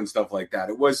fun doing stuff like that.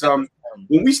 It was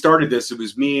when we started this, it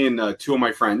was me and 2 of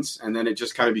my friends, and then it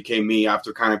just kind of became me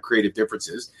after kind of creative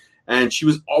differences. And she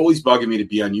was always bugging me to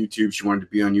be on YouTube. She wanted to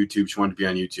be on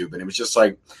YouTube. And it was just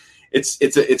like,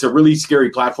 it's a really scary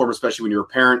platform, especially when you're a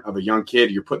parent of a young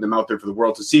kid. You're putting them out there for the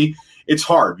world to see. it's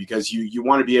hard because you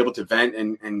want to be able to vent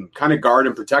and kind of guard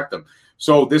and protect them.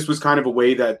 So this was kind of a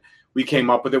way that we came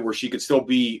up with it where she could still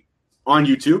be on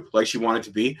YouTube like she wanted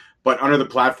to be, but under the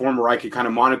platform where I could kind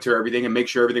of monitor everything and make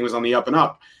sure everything was on the up and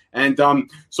up. And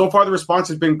so far the response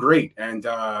has been great. And,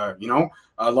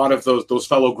 a lot of those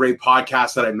fellow great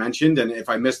podcasts that I mentioned, and if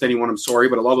I missed anyone, I'm sorry,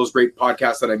 but a lot of those great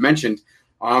podcasts that I mentioned,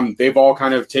 they've all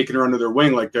kind of taken her under their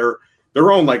wing, like their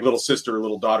own like little sister or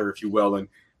little daughter, if you will. And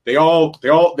they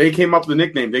came up with a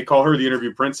nickname. They call her the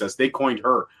Interview Princess. They coined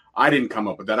her. I didn't come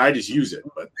up with that. I just use it,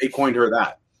 but they coined her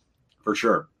that for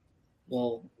sure.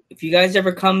 Well, if you guys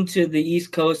ever come to the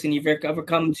East Coast and you've ever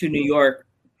come to New York,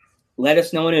 let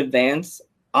us know in advance.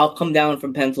 I'll come down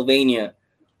from Pennsylvania.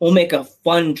 We'll make a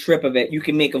fun trip of it. You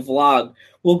can make a vlog.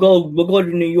 We'll go to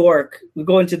New York. We'll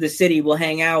go into the city. We'll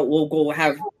hang out. We'll go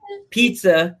have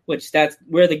pizza,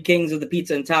 we're the kings of the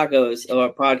pizza and tacos of our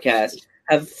podcast.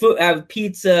 Have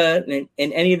pizza in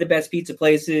any of the best pizza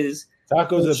places.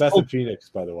 Tacos are the best in Phoenix,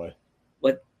 by the way.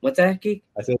 What's that, Geek?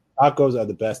 I said tacos are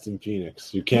the best in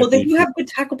Phoenix. You can't. Well, they do have good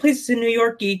taco places in New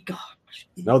York, Geek. Gosh.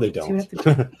 No, they don't.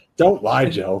 Don't lie,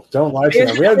 Joe. Don't lie to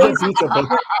them. We have good pizza,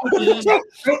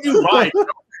 but you lie,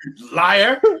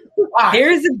 liar.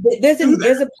 There's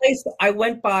a place I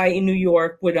went by in New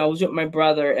York when I was with my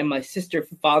brother and my sister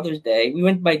for Father's Day.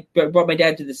 Brought my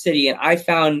dad to the city, and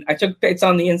it's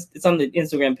on the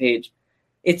Instagram page.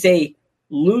 It's a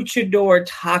luchador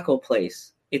taco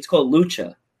place. It's called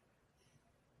Lucha.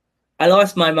 I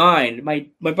lost my mind. My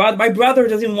brother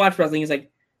doesn't even watch wrestling. He's like,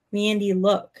 Mandy,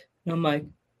 look. And I'm like,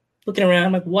 looking around.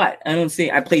 I'm like, what? I don't see.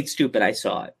 I played stupid. I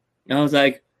saw it. And I was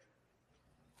like,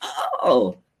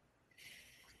 oh.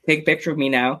 Take a picture of me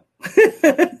now.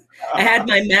 I had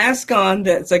my mask on.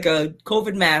 That's like a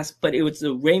COVID mask, but it was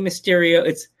a Rey Mysterio.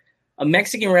 It's a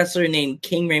Mexican wrestler named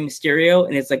King Rey Mysterio,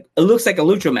 and it looks like a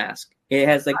lucha mask. It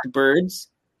has like the birds.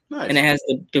 Nice. And it has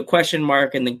the question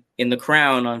mark and the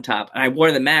crown on top. And I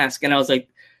wore the mask, and I was like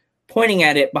pointing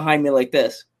at it behind me like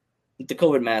this, with the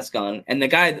COVID mask on. And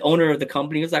the owner of the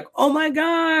company, was like, "Oh my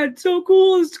god, so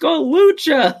cool! It's called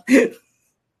Lucha."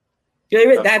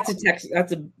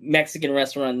 That's a Mexican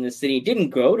restaurant in the city. Didn't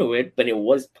go to it, but it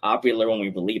was popular when we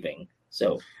were leaving.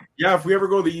 So yeah, if we ever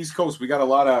go to the East Coast, we got a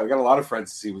lot of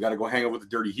friends to see. We got to go hang out with the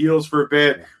Dirty Heels for a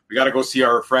bit. We got to go see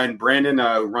our friend Brandon,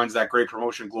 who runs that great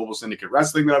promotion, Global Syndicate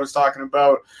Wrestling, that I was talking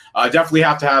about. Definitely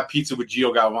have to have pizza with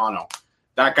Gio Galvano.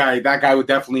 That guy would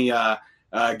definitely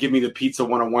give me the pizza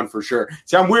 101 for sure.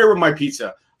 See, I'm weird with my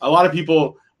pizza. A lot of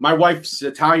people. My wife's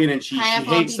Italian, and she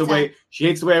hates the way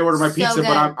I order my pizza. Good.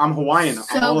 But I'm Hawaiian.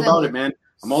 I'm all about it, man.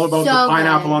 I'm all about the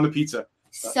pineapple on the pizza.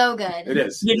 So good. It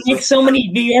is. You make so many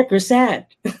New Yorkers sad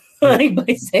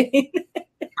by saying.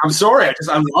 I'm sorry.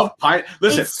 I love pie.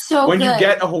 Listen, when good. You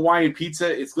get a Hawaiian pizza,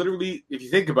 it's literally, if you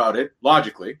think about it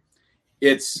logically,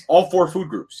 it's all four food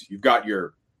groups. You've got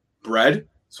your bread,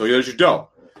 so there's your dough.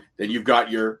 Then you've got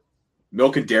your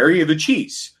milk and dairy, the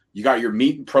cheese. You got your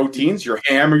meat and proteins, your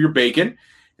ham or your bacon,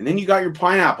 and then you got your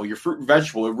pineapple, your fruit and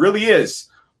vegetable. It really is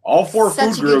all four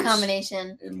food groups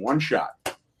combination in one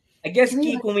shot. I guess,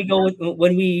 Geek,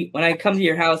 when I come to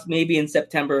your house, maybe in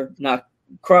September, not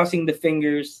crossing the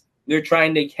fingers, we're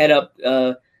trying to head up.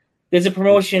 There's a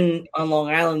promotion on Long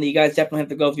Island that you guys definitely have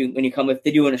to go when you come. If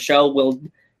they're doing a show,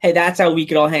 that's how we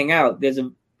could all hang out. There's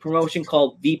a promotion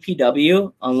called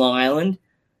VPW on Long Island.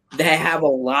 They have a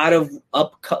lot of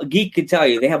Geek could tell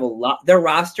you they have a lot. Their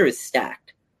roster is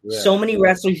stacked. Yeah. So many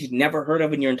wrestlers you've never heard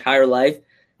of in your entire life.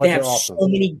 They have awesome. So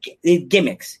many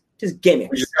gimmicks. Just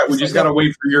gimmicks. We just got to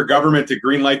wait for your government to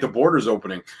greenlight the borders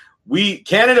opening.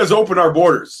 Canada's opened our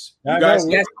borders. You guys,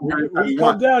 we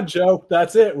come down, Joe.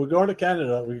 That's it. We're going to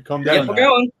Canada. We can come down. Yeah, we're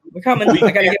going. We're coming.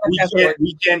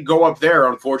 We can't go up there,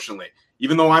 unfortunately.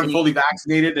 Even though I'm fully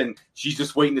vaccinated and she's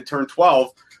just waiting to turn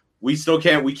 12, we still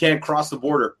can't. We can't cross the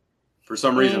border for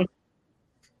some reason.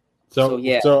 So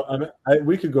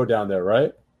we could go down there,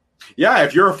 right? Yeah,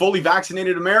 if you're a fully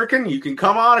vaccinated American, you can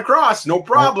come on across, no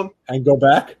problem. And go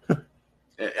back?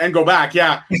 And go back,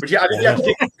 yeah. But yeah, I think you have to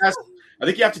take a test. I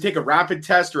think you have to take a rapid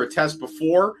test or a test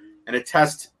before and a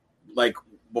test like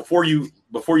before you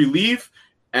leave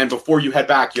and before you head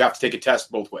back. You have to take a test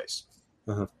both ways.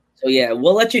 Uh-huh. So yeah,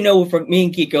 we'll let you know if me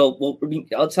and Geek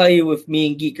I'll tell you if me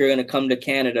and Geek are going to come to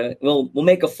Canada. We'll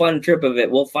make a fun trip of it.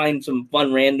 We'll find some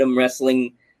fun random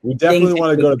wrestling. We definitely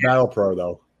want to go to Battle Pro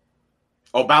though.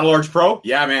 Oh, Battle Arts Pro?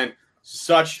 Yeah, man.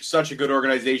 Such a good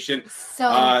organization.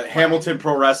 Hamilton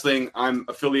Pro Wrestling. I'm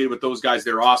affiliated with those guys.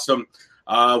 They're awesome.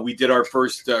 We did our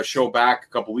first show back a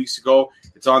couple weeks ago.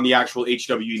 It's on the actual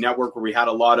HWE network where we had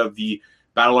a lot of the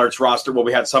Battle Arts roster. Well,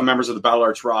 we had some members of the Battle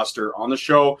Arts roster on the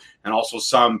show and also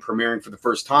some premiering for the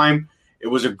first time. It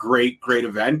was a great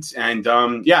event. And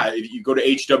if you go to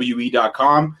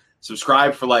hwe.com,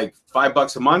 subscribe for like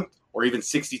 $5 a month or even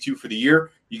 $62 for the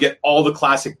year, you get all the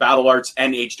classic Battle Arts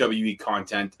and HWE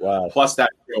content, plus that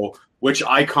show, which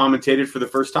I commentated for the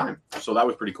first time. So that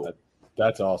was pretty cool.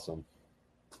 That's awesome.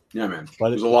 Yeah, man.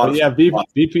 But there's a lot of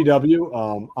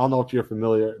BPW. I don't know if you're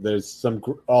familiar. There's some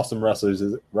awesome wrestlers.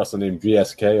 Is wrestler named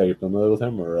VSK. Are you familiar with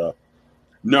him or?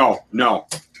 No.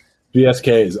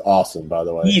 VSK is awesome, by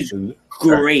the way. He's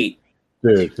great,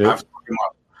 dude.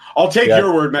 I'll take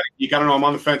your word, Medic Geek. I don't know. I'm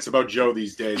on the fence about Joe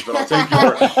these days, but I'll take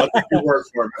your word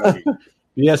for it, Medic Geek.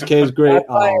 VSK is great.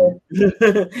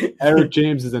 Eric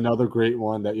James is another great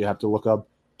one that you have to look up.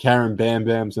 Karen Bam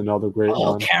Bam's another great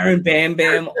one. Karen Bam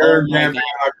Bam. Karen Bam Bam.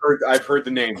 I've heard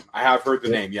the name. I have heard the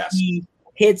name. Yes. He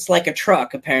hits like a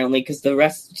truck apparently because the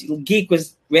rest Geek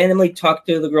was randomly talked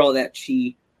to the girl that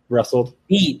she wrestled.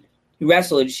 He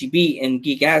wrestled. She beat, and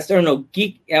Geek asked her. No,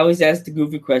 Geek always asked the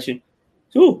goofy question.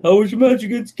 So, how was your match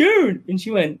against Karen? And she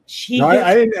went,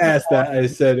 I didn't ask that.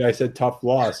 I said tough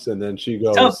loss, and then she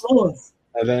goes tough loss.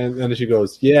 And then she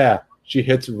goes, yeah, she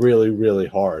hits really, really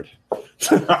hard.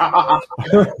 I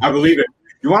believe it.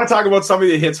 You want to talk about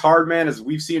somebody that hits hard, man? As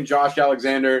we've seen Josh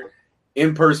Alexander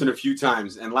in person a few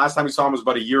times, and last time we saw him was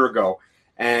about a year ago,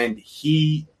 and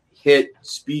he hit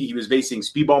speed. He was facing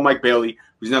Speedball Mike Bailey,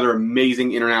 who's another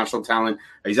amazing international talent.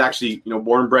 He's actually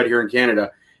born and bred here in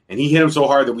Canada. And he hit him so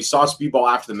hard that we saw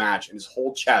Speedball after the match, and his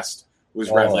whole chest was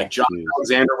red. Like Josh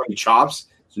Alexander when he chops,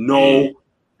 it's no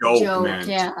joke, man.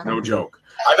 Yeah. No joke.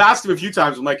 I've asked him a few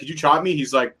times. I'm like, could you chop me?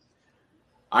 He's like,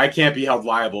 I can't be held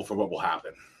liable for what will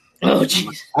happen. Oh,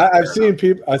 jeez. I've seen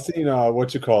people. I've seen a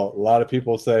lot of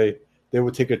people say they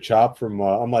would take a chop from.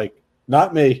 I'm like,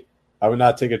 not me. I would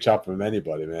not take a chop from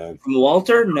anybody, man. From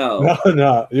Walter? No.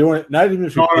 No. You weren't. Not even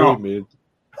if you paid me.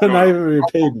 Not even if you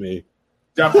paid me.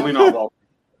 Definitely not Walter.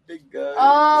 Big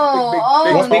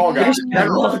tall guy.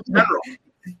 General.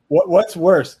 What's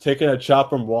worse, taking a chop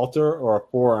from Walter or a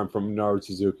forearm from Minoru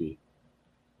Suzuki?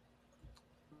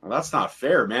 Well, that's not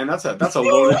fair, man. That's a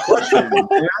loaded question,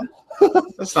 man.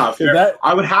 That's not fair.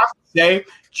 I would have to say,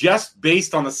 just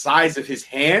based on the size of his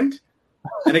hand,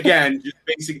 and again, just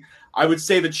basic, I would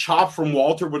say the chop from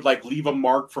Walter would leave a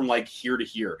mark from here to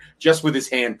here, just with his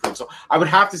handprint. So I would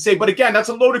have to say, but again, that's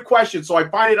a loaded question, so I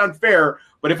find it unfair.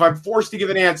 But if I'm forced to give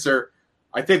an answer,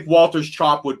 I think Walter's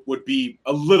chop would be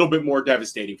a little bit more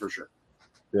devastating for sure.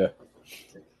 Yeah.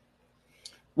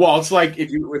 Well, it's like if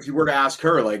you were to ask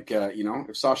her,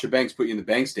 if Sasha Banks put you in the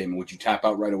bank statement, would you tap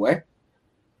out right away,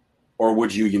 or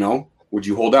would you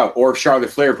hold out, or if Charlotte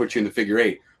Flair put you in the figure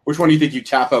eight, which one do you think you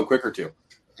tap out quicker to?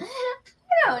 I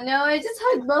don't know. I just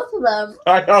hugged both of them.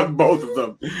 I hugged both of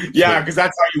them. Yeah, because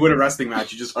that's how you win a wrestling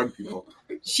match. You just hug people.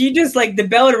 She just the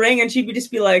bell would ring, and she would just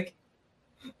be like.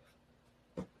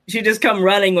 She'd just come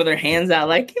running with her hands out,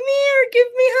 like, come here, give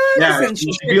me hugs. Yeah, and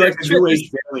she'd be like the new age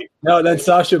Bailey. No, then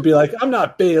Sasha would be like, I'm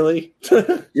not Bailey.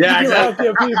 Yeah, exactly.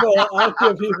 I'll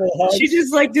give people hugs. She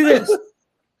just do this.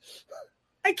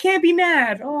 I can't be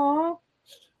mad. Aw.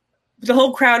 The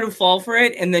whole crowd would fall for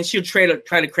it, and then she'll try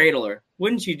to cradle her.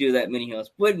 Wouldn't you do that, Minnie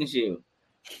Host? Wouldn't you?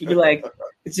 You'd be like,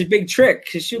 it's a big trick.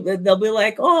 They'll be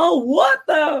like, oh, what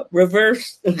the?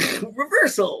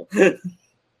 Reversal.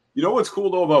 You know what's cool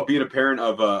though about being a parent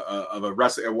of a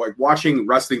wrestling, watching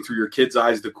wrestling through your kids'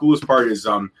 eyes? The coolest part is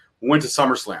we went to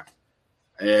SummerSlam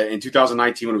in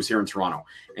 2019 when it was here in Toronto,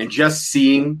 and just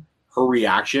seeing her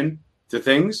reaction to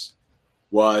things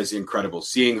was incredible.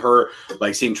 Seeing her,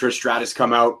 seeing Trish Stratus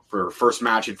come out for her first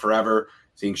match in forever,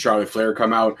 seeing Charlotte Flair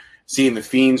come out, seeing the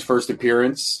Fiend's first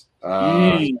appearance,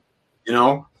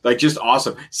 just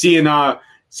awesome. Seeing Dolph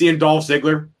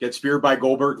Ziggler get speared by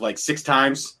Goldberg 6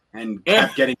 times. And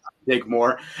kept getting to take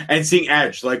more. And seeing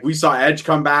Edge. We saw Edge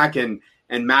come back and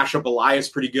mash up Elias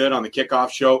pretty good on the kickoff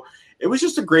show. It was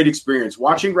just a great experience.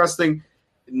 Watching wrestling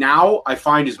now I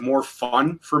find is more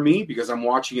fun for me because I'm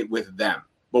watching it with them,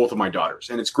 both of my daughters.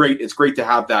 And it's great. It's great to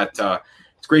have that.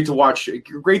 It's great to watch.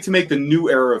 Great to make the new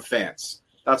era of fans.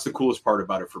 That's the coolest part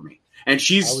about it for me. And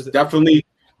she's definitely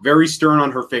very stern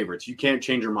on her favorites. You can't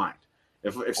change her mind.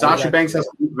 If Sasha Banks has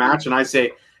a match and I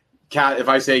say, if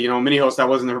I say, Minnie Host, that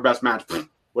wasn't her best match,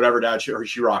 whatever, Dad,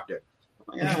 she rocked it.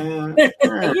 I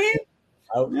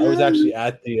was actually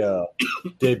at the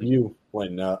debut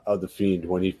of the Fiend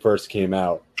when he first came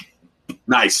out.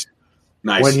 Nice.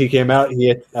 When he came out, he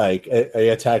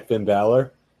attacked Finn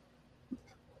Balor.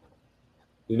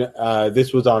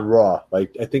 This was on Raw. I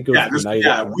think it was the night.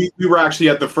 Yeah, we were actually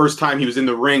at the first time he was in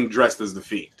the ring dressed as the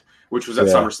Fiend, which was at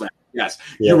SummerSlam. Yes,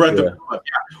 you read the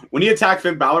when he attacked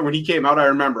Finn Balor when he came out. I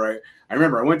remember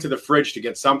I went to the fridge to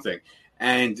get something,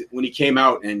 And when he came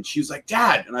out, and she was like,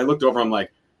 "Dad," and I looked over, I'm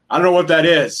like, "I don't know what that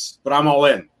is, but I'm all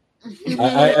in."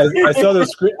 I saw the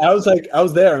screen. I was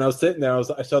there, and I was sitting there.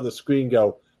 I saw the screen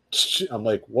go. I'm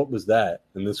like, "What was that?"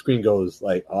 And the screen goes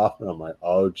like off, and I'm like,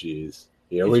 "Oh, geez,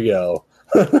 here we go."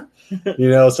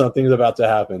 Something's about to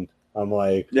happen. I'm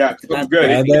like, "Yeah, it's good."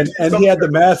 And he had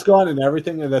the mask on and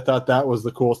everything, and I thought that was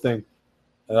the coolest thing.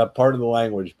 Part of the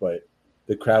language, but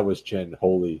the crowd was chanting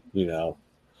 "Holy,"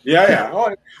 Yeah.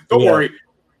 Oh, don't worry,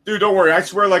 dude. Don't worry. I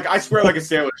swear like a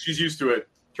sailor. She's used to it.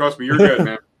 Trust me, you're good,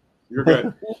 man. You're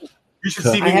good. You should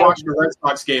see me watching a Red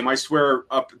Sox game. I swear,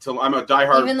 up until I'm a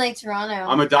diehard. Even like Toronto.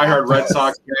 I'm a diehard Red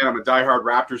Sox fan. I'm a diehard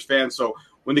Raptors fan. So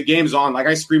when the game's on, like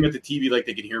I scream at the TV like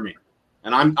they can hear me,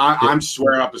 and I'm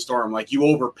swearing up a storm like you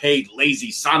overpaid,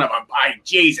 lazy son of a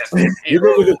Jesus. You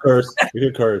can curse. You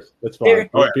can curse. That's fine.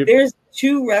 There's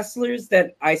 2 wrestlers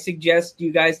that I suggest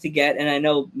you guys to get, and I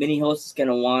know Mini Host is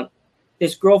gonna want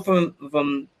this girl from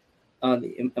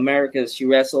the Americas. She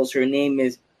wrestles. Her name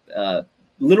is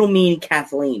Little Mean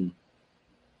Kathleen.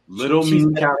 Little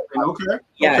Mean Kathleen. Okay.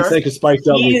 Yeah, it's like a Spike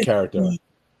Dudley character.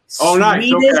 Oh,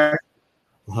 nice. Okay.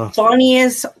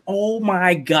 Funniest. Oh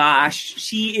my gosh,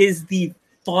 she is the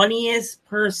funniest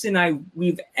person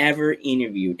we've ever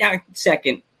interviewed.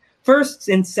 First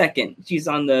and second, she's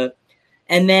on the,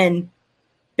 and then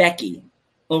Becky.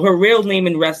 Well, her real name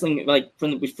in wrestling, like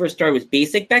from we first started, was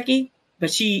Basic Becky,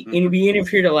 but we interviewed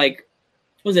her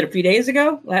was it a few days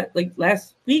ago?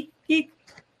 Last week?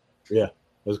 Yeah,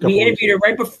 we interviewed her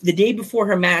right before the day before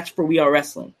her match for We Are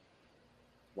Wrestling.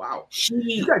 Wow. Do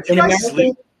you guys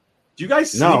sleep? Do you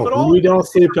guys sleep at all? We don't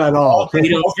sleep at all.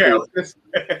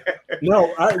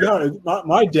 No,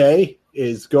 my day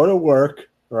is go to work,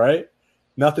 right?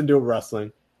 Nothing to do with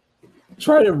wrestling.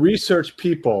 Try to research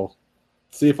people,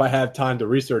 see if I have time to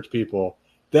research people,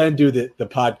 then do the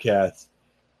podcast,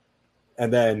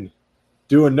 and then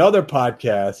do another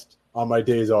podcast on my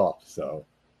days off. So,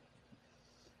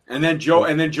 and then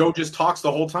Joe just talks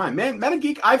the whole time. Man,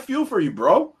 MetaGeek, I feel for you,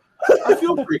 bro. I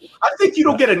feel for you. I think you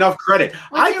don't get enough credit.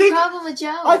 What's your problem with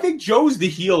Joe? I think Joe's the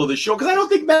heel of the show because I don't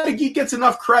think MetaGeek gets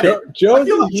enough credit. Joe's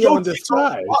the heel in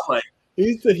disguise.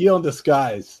 He's the heel in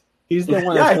disguise. He's the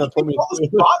one that's going to put me in the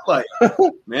spotlight,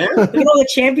 man. Look at all the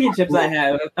championships I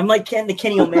have. I'm like the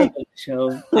Kenny Omega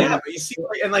show. Yeah, but you see,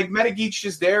 and like MetaGeek's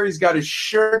just there. He's got his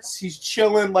shirts. He's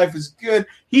chilling. Life is good.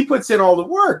 He puts in all the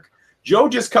work. Joe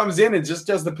just comes in and just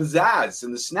does the pizzazz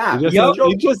and the snap. He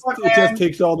just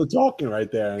takes all the talking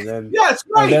right there, and then that's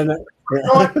right.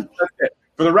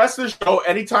 For the rest of the show,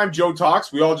 anytime Joe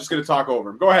talks, we all just going to talk over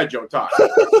him. Go ahead, Joe, talk.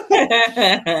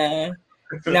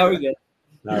 Now we're good.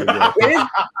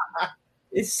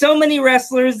 It's so many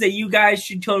wrestlers that you guys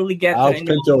should totally get. Alex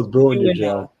Pinto's booing you,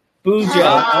 Joe. Boo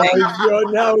Joe.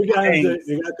 Now we got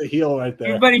the heel right there.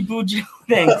 Everybody boo Joe.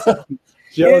 Thanks.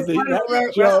 Joe, I think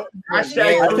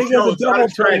there's a double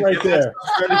turn right there.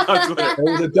 There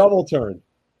was a double turn.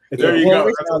 There you go.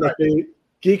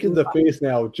 Geek in the face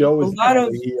now. Joe is a lot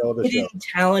of the hidden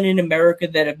talent in America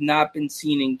that have not been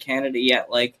seen in Canada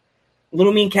yet, like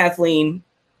Little Mean Kathleen,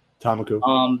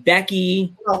 Tamaku,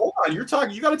 Becky. Hold on,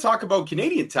 you got to talk about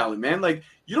Canadian talent, man. Like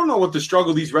you don't know what the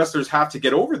struggle these wrestlers have to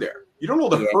get over there. You don't know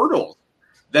the hurdles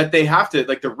that they have to,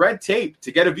 like the red tape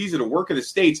to get a visa to work in the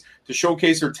States to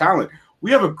showcase their talent.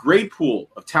 We have a great pool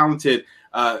of talented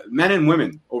men and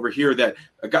women over here. That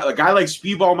a guy like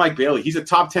Speedball Mike Bailey, he's a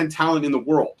top 10 talent in the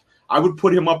world. I would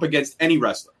put him up against any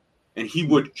wrestler, and he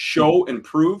would show and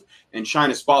prove and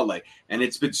shine a spotlight. And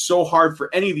it's been so hard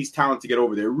for any of these talent to get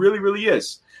over there. It really, really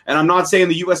is. And I'm not saying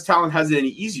the U.S. talent has it any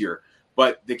easier,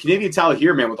 but the Canadian talent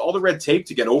here, man, with all the red tape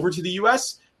to get over to the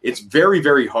U.S., it's very,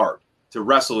 very hard to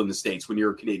wrestle in the States when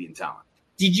you're a Canadian talent.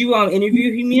 Did you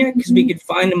interview him yet? Because we could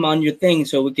find him on your thing,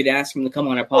 so we could ask him to come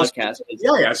on our podcast.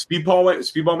 Yeah.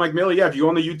 Speedball Mike Bailey. Yeah, if you go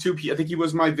on the YouTube, I think he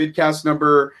was my vidcast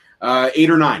number 8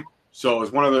 or 9. So it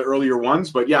was one of the earlier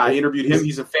ones. But yeah, I interviewed him.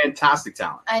 He's a fantastic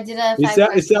talent. I did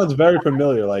it sounds very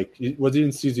familiar. Like, was he in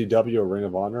CZW or Ring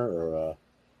of Honor or?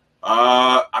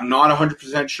 I'm not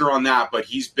 100% sure on that, but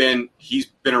he's been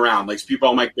around. Like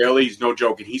Speedball Mike Bailey, he's no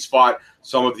joke, and he's fought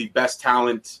some of the best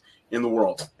talent in the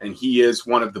world, and he is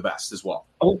one of the best as well.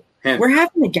 Oh, we're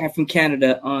having a guy from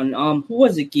Canada on who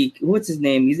was it, Geek? What's his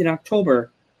name? He's in October.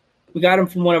 We got him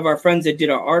from one of our friends that did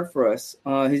our art for us.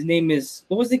 His name is,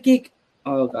 what was it, Geek?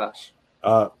 Oh gosh.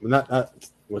 Not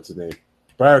what's his name?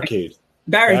 Barricade.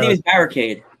 His name is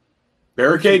Barricade.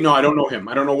 Barricade? No, I don't know him.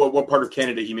 I don't know what part of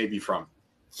Canada he may be from.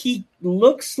 He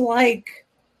looks like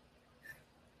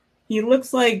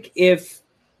if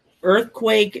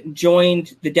Earthquake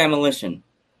joined the Demolition.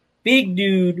 Big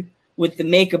dude, with the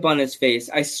makeup on his face.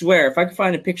 I swear, if I can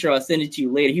find a picture, I'll send it to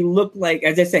you later. He looked like,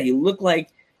 as I said,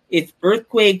 if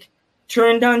Earthquake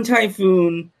turned on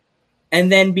Typhoon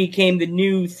and then became the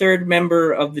new third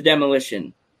member of the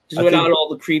Demolition. Just without all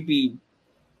the creepy.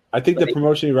 I think the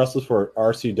promotion he wrestles for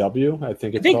RCW. I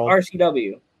think called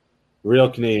RCW. Real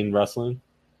Canadian Wrestling.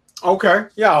 Okay.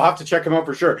 Yeah, I'll have to check him out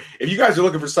for sure. If you guys are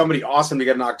looking for somebody awesome to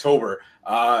get in October,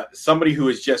 somebody who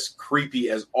is just creepy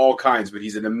as all kinds, but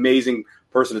he's an amazing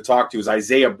person to talk to, is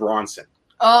Isaiah Bronson.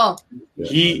 Oh.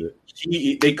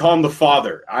 They call him the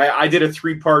Father. I did a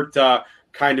 3-part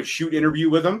kind of shoot interview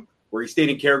with him where he stayed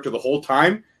in character the whole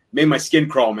time. Made my skin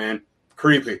crawl, man.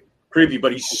 Creepy,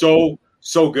 but he's so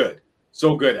good.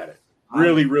 So good at it.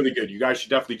 Really, really good. You guys should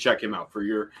definitely check him out for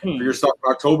your stuff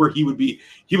in October. He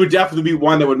would definitely be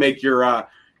one that would make your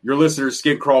listeners'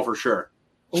 skin crawl for sure.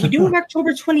 Well, we do an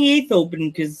October 28th open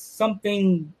because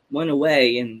something went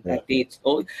away and that date's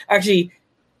old. Actually,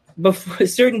 before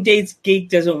certain dates, Geek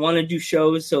doesn't want to do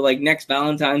shows. So like next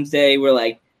Valentine's Day, we're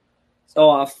like, it's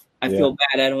off. I feel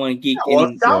bad. I don't want to Geek. Well,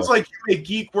 it sounds like you make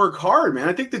Geek work hard, man.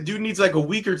 I think the dude needs like a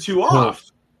week or two off.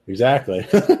 Exactly.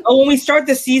 When we start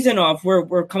the season off,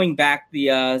 we're coming back the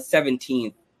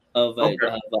 17th of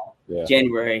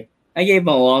January. I gave him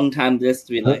a long time just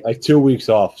to be like 2 weeks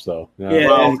off. So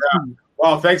yeah.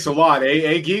 Well, thanks a lot,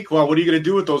 Geek. Well, what are you going to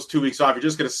do with those 2 weeks off? You're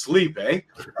just going to sleep, eh?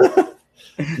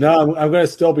 No, I'm going to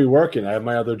still be working. I have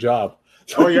my other job.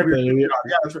 Oh, yeah,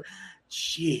 that's right.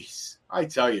 Jeez, I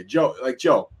tell you, Joe,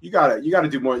 you gotta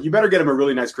do more. You better get him a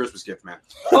really nice Christmas gift, man.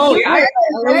 Oh yeah,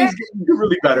 you're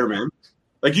really better, man.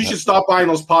 Like you should stop buying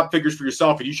those pop figures for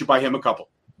yourself, and you should buy him a couple.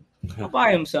 I'll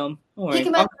buy him some. Take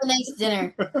him out for a nice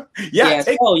dinner. Yes,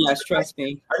 trust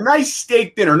me. A nice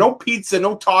steak dinner, no pizza,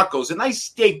 no tacos. A nice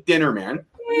steak dinner, man.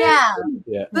 Yeah.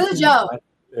 Boo Joe.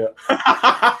 Yeah.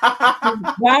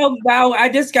 Wow! I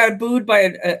just got booed by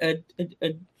an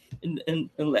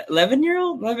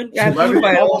 11-year-old. 11.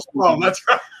 Oh, that's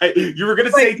right. You were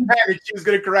gonna say 10, and she was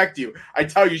gonna correct you. I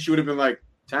tell you, she would have been like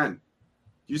 10.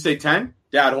 You say 10?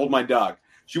 Dad, hold my dog.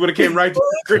 She would have came right to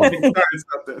the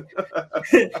something.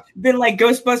 Been like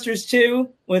Ghostbusters 2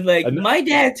 with like my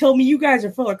dad told me you guys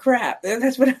are full of crap.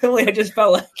 That's what I just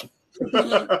felt like.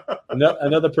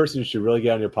 Another person you should really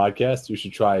get on your podcast. You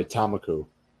should try Tamaku.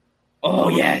 Oh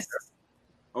yes.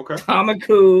 Okay.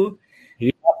 Tamaku.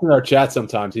 He's in our chat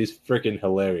sometimes. He's freaking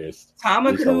hilarious.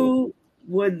 Tamaku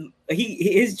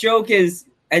his joke is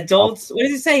adults. What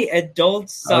does he say?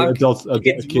 Adults suck.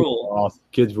 Kids rule.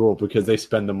 Kids rule because they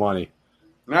spend the money.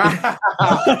 Mini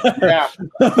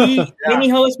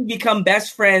hosts would become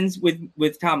best friends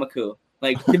with Tamaku.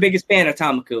 Like the biggest fan of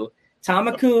Tamaku.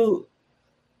 Tamaku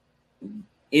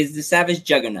is the savage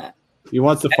juggernaut. He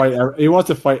wants to fight. He wants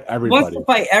to fight everybody. He wants to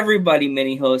fight everybody.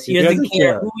 Mini host. He doesn't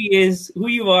care who he is, who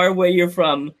you are, where you're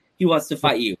from. He wants to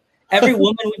fight you. Every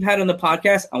woman we've had on the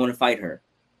podcast, I want to fight her.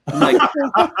 I'm like,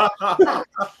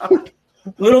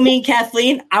 little mean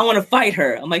Kathleen, I want to fight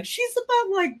her. I'm like, she's about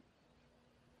like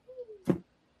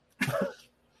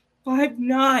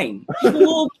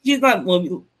 5'9". She's not.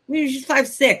 Well, maybe she's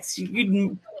 5'6".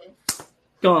 You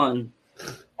gone.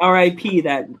 R.I.P.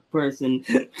 that person.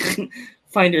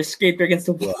 Find her scraped against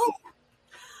the wall.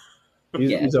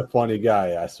 He's a funny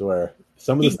guy, I swear.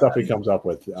 Some of the stuff he comes up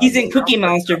with. He's in Cookie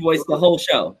Monster voice the whole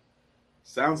show.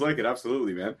 Sounds like it,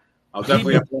 absolutely, man. I'll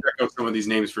definitely have to check out some of these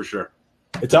names for sure.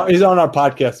 He's on our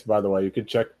podcast, by the way. You can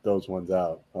check those ones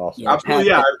out. Also. Absolutely,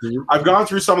 yeah. I've gone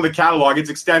through some of the catalog. It's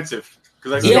extensive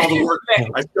because I see all the work.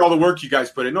 I see all the work you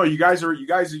guys put in. No, you guys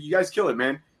kill it,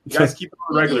 man. You guys keep it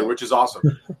on regular, which is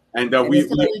awesome. And we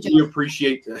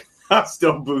appreciate that.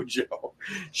 Still Boo Joe.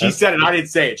 She said it. I didn't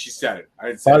say it. She said it. I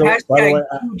didn't say it. By the way,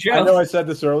 I know I said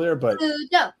this earlier, but Boo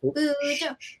Joe. Boo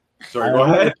Joe. Sorry, go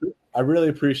ahead. I really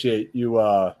appreciate you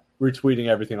retweeting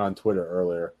everything on Twitter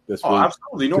earlier this week. Oh,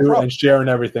 absolutely. No problem. And sharing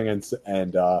everything and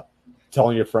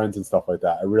telling your friends and stuff like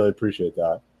that. I really appreciate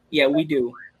that. Yeah, we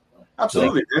do.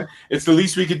 Absolutely, man. It's the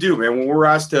least we could do, man. When we're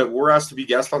asked to be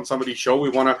guests on somebody's show, we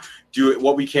want to do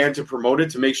what we can to promote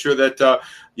it, to make sure that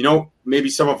maybe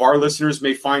some of our listeners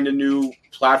may find a new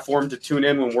platform to tune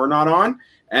in when we're not on,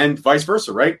 and vice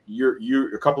versa, right?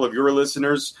 A couple of your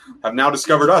listeners have now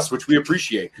discovered us, which we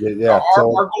appreciate. Yeah. Our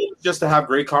goal is just to have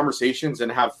great conversations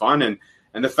and have fun,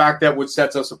 and the fact that what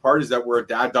sets us apart is that we're a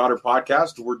dad-daughter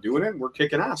podcast. We're doing it, and we're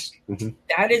kicking ass. Mm-hmm.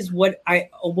 That is one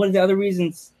of the other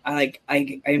reasons I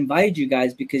invited you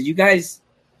guys, because you guys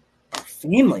are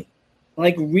family,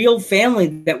 like real family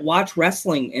that watch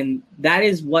wrestling. And that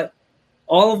is what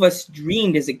all of us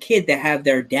dreamed as a kid, to have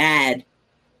their dad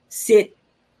sit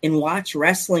and watch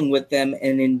wrestling with them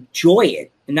and enjoy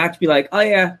it, and not to be like, oh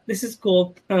yeah, this is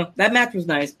cool. That match was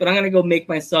nice, but I'm going to go make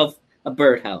myself a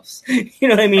birdhouse. You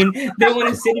know what I mean? They want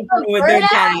to sit in front with their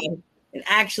dad and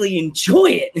actually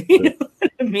enjoy it. You know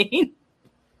what I mean?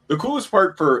 The coolest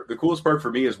part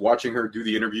for me is watching her do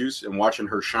the interviews and watching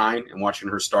her shine and watching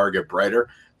her star get brighter.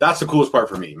 That's the coolest part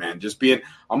for me, man.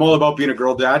 I'm all about being a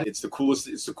girl dad. It's the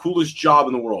coolest job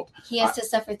in the world. He has to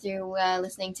suffer through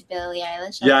listening to Billie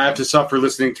Eilish. Yeah, I have to suffer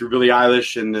listening through Billie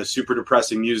Eilish and the super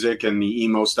depressing music and the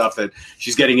emo stuff that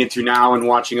she's getting into now, and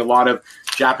watching a lot of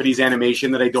Japanese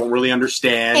animation that I don't really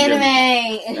understand.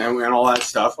 Anime. And all that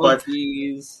stuff. But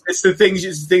it's the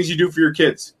things you do for your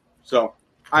kids. So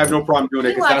I have no problem doing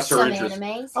it because that's her interest.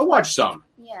 Animes. I watch some.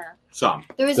 Yeah. Some.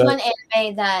 There was one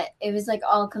anime that it was like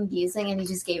all confusing, and he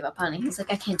just gave up on it. He's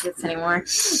like, I can't do this anymore.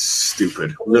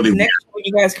 Stupid. Really. Next when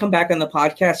you guys come back on the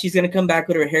podcast, she's gonna come back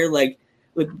with her hair like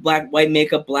with white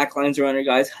makeup, black lines around her.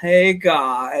 Guys, hey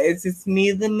guys, it's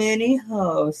me, the mini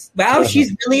host. Wow,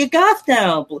 she's really a goth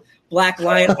now. Black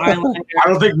line eyeliner. I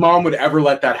don't think Mom would ever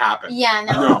let that happen. Yeah,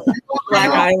 no. Black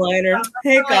eyeliner.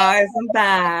 Hey guys, I'm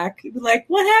back. Like,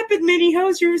 what happened, mini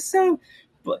host? You're so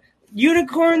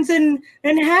unicorns and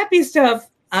happy stuff.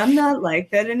 I'm not like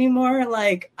that anymore.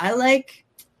 Like, I like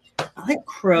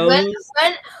crows.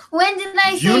 When did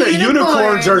I say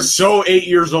unicorns are so 8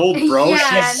 years old, bro?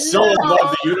 Yeah, She's so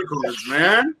above the unicorns,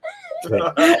 man.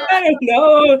 I don't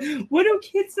know. What do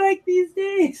kids like these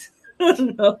days? I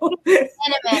don't know.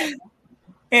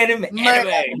 Anime.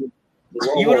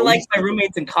 You would have liked my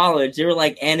roommates in college. They were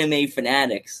like anime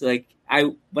fanatics. Like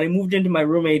when I moved into my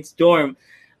roommate's dorm,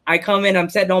 I come in, I'm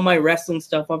setting all my wrestling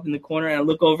stuff up in the corner, and I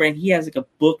look over, and he has like a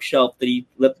bookshelf that he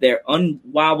left there,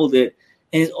 unwobbled it,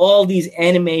 and it's all these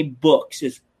anime books,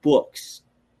 just books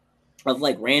of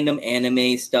like random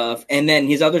anime stuff. And then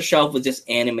his other shelf was just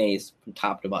animes from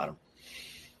top to bottom.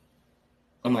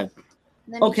 I'm like,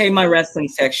 okay, my wrestling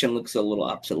section looks a little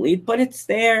obsolete, but it's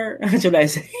there. That's what I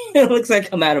say. It looks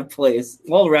like I'm out of place.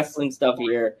 All wrestling stuff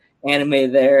here,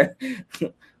 anime there.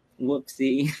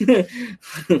 Whoopsie.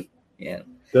 Yeah.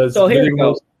 Does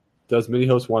Mini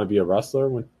Host want to be a wrestler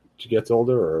when she gets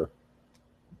older, or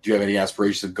do you have any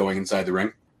aspirations of going inside the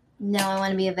ring? No, I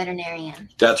want to be a veterinarian.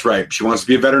 That's right. She wants to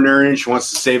be a veterinarian. She wants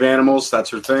to save animals. That's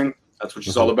her thing. That's what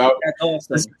she's all about.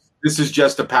 This is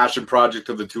just a passion project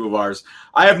of the two of ours.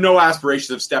 I have no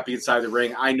aspirations of stepping inside the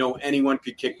ring. I know anyone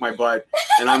could kick my butt,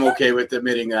 and I'm okay with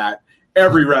admitting that.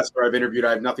 Every wrestler I've interviewed,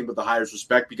 I have nothing but the highest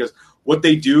respect, because what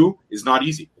they do is not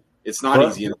easy. It's not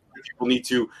easy, and people need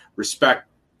to respect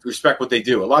what they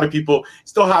do. A lot of people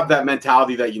still have that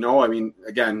mentality that, I mean,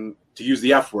 again, to use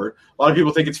the F word, a lot of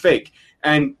people think it's fake.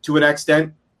 And to an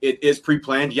extent, it is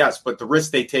pre-planned, yes, but the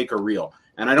risks they take are real.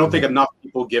 And I don't think enough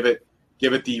people give it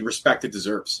the respect it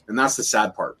deserves. And that's the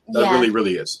sad part. That really,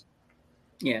 really is.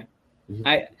 Yeah.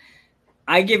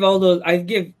 I give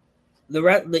the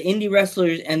indie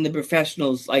wrestlers and the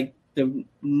professionals like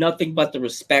nothing but the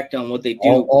respect on what they do.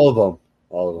 All of them.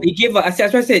 They give us,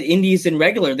 that's why I said indies and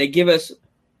regular. They give us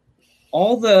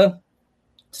all the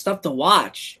stuff to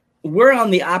watch. We're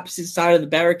on the opposite side of the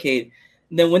barricade.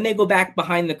 And then when they go back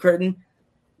behind the curtain,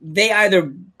 they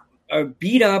either are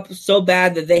beat up so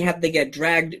bad that they have to get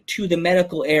dragged to the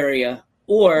medical area,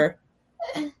 or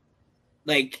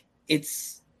like it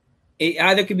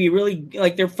either could be really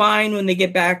like they're fine when they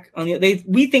get back on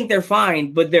we think they're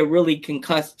fine, but they're really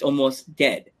concussed, almost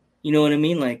dead. You know what I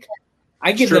mean? Like,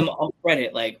 I give them all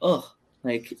credit. Like,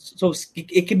 so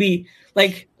it could be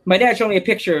like my dad showed me a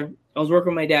picture. I was working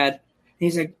with my dad, and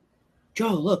he's like, Joe,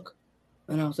 look.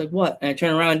 And I was like, what? And I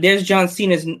turn around. There's John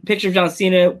Cena's picture of John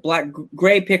Cena,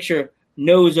 gray picture,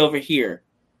 nose over here,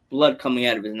 blood coming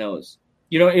out of his nose.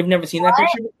 You've never seen that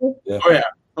picture before? Yeah.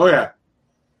 Oh yeah.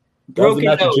 Broken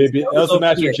nose. That was a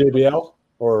match with JBL?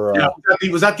 Or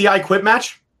was that the I Quit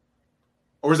match?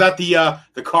 Or was that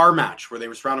the car match where they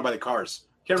were surrounded by the cars?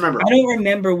 Can't remember. I don't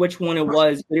remember which one it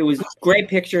was, but it was gray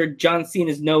picture, John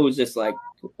Cena's nose just like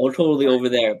totally over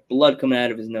there, blood coming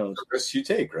out of his nose. Risk you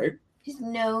take, right? His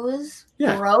nose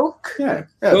broke. Yeah.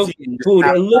 Broken. Dude,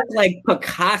 it looked like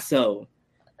Picasso.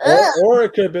 Or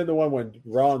it could have been the one when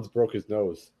Rollins broke his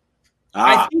nose.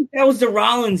 I think that was the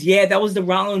Rollins. Yeah, that was the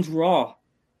Rollins Raw.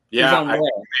 Yeah, I think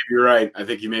you're right. I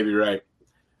think you may be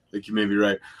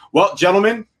right. Well,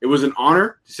 gentlemen, it was an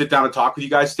honor to sit down and talk with you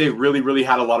guys today. Really, really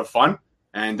had a lot of fun.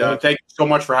 And thank you so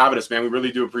much for having us, man. We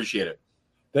really do appreciate it.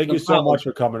 Thank you so much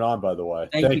for coming on, by the way.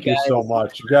 Thank you so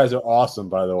much. You guys are awesome,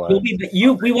 by the way.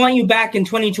 We want you back in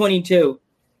 2022.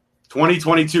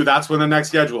 2022, that's when the next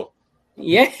schedule.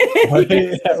 Yeah.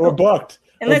 We're booked.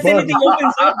 Unless anything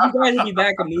opens up, you guys will be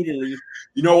back immediately.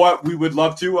 You know what? We would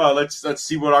love to. Let's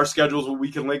see what our schedules, what we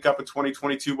can link up in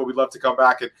 2022, but we'd love to come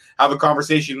back and have a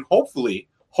conversation. Hopefully,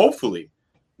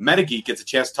 MetaGeek gets a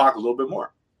chance to talk a little bit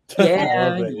more. Yeah. I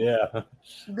love it, yeah.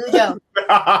 Boo Joe.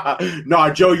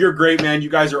 No, Joe, you're great, man. You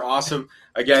guys are awesome.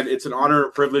 Again, it's an honor and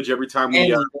a privilege every time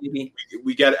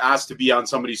we get asked to be on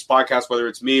somebody's podcast, whether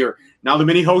it's me or now the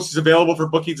mini host is available for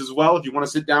bookings as well. If you want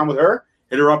to sit down with her,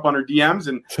 hit her up on her DMs,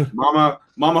 and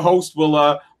Mama host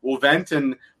will vent.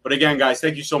 But again, guys,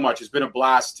 thank you so much. It's been a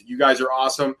blast. You guys are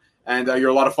awesome, and you're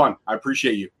a lot of fun. I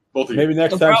appreciate you, both of you. Maybe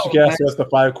next time she can ask us the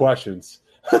 5 questions.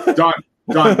 Done.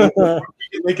 We can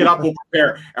link it up. We'll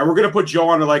prepare, and we're gonna put Joe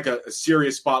on like a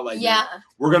serious spotlight. Yeah, man.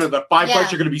 We're gonna the 5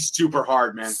 questions are gonna be super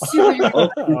hard, man. Oh,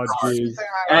 geez.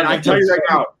 And I tell you right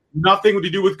now, nothing to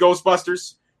do with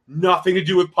Ghostbusters, nothing to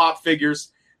do with pop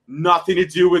figures, nothing to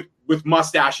do with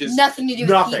mustaches, nothing to do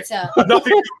with pizza.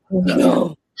 Nothing.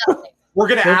 No. Nothing. We're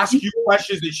gonna ask you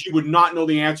questions that you would not know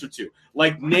the answer to,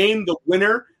 like name the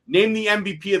winner, name the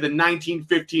MVP of the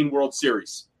 1915 World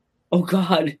Series. Oh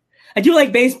God. I do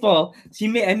like baseball, so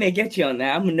I may get you on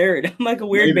that. I'm a nerd. I'm like a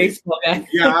weird baseball guy.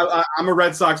 Yeah, I'm a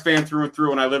Red Sox fan through and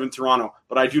through, and I live in Toronto,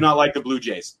 but I do not like the Blue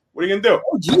Jays. What are you gonna do?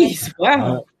 Oh, jeez,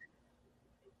 wow!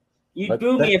 You'd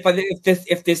boo me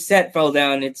if this set fell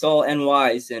down. It's all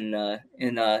NYs and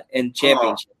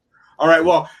championship. All right,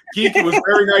 well, Keith, it was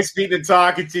very nice meeting and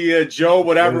talking to you. Joe,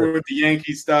 whatever with the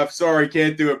Yankee stuff. Sorry,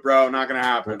 can't do it, bro. Not gonna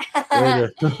happen. All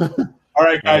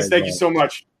right, guys, thank you so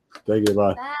much. Thank you.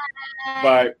 Bye.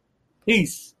 Bye.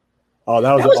 Peace. Oh,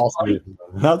 that was awesome. Fun.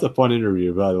 That was a fun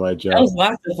interview, by the way, Joe. That was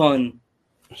lots of fun.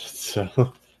 So,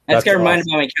 I just got reminded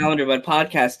by my calendar about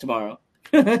podcast tomorrow.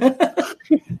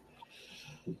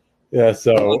 Yeah,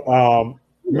 so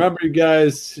remember, you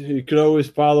guys, you could always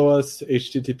follow us,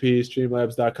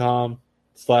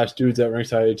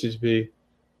 http://streamlabs.com/dudes@ringside,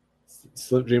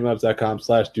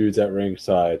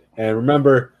 http://streamlabs.com/dudes@ringside. And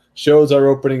remember, shows are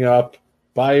opening up.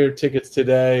 Buy your tickets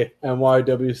today.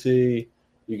 NYWC.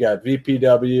 You got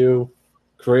VPW,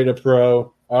 Creative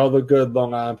Pro, all the good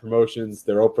Long Island promotions.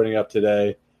 They're opening up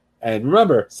today. And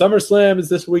remember, SummerSlam is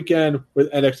this weekend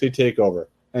with NXT TakeOver.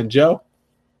 And Joe?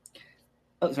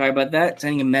 Oh, sorry about that.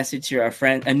 Sending a message to our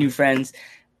new friends.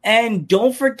 And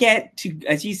don't forget to,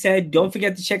 as you said, don't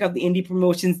forget to check out the indie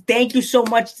promotions. Thank you so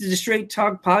much to the Straight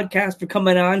Talk podcast for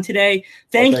coming on today.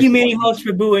 Thank you, mini host,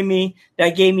 for booing me.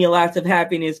 That gave me lots of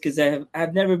happiness because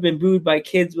I've never been booed by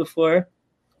kids before.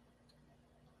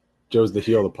 Joe's the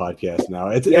heel of the podcast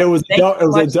now. It was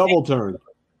a double turn.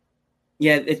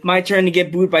 Yeah, it's my turn to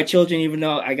get booed by children, even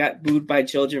though I got booed by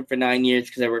children for 9 years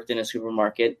because I worked in a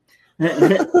supermarket.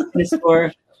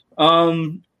 Store.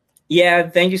 Yeah,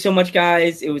 thank you so much,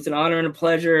 guys. It was an honor and a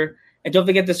pleasure. And don't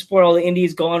forget to support all the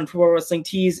indies. Go on Pro Wrestling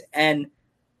Tees and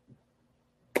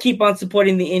keep on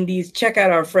supporting the indies. Check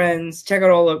out our friends. Check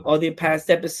out all the past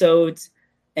episodes.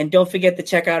 And don't forget to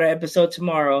check out our episode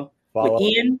tomorrow with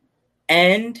Ian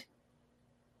and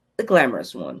the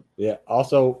glamorous one. Yeah.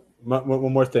 Also, one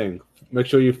more thing. Make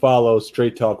sure you follow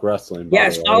Straight Talk Wrestling.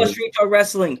 Yes, follow Straight Talk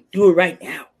Wrestling. Do it right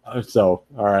now. So,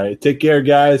 all right. Take care,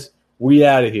 guys. We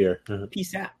out of here.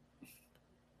 Peace out.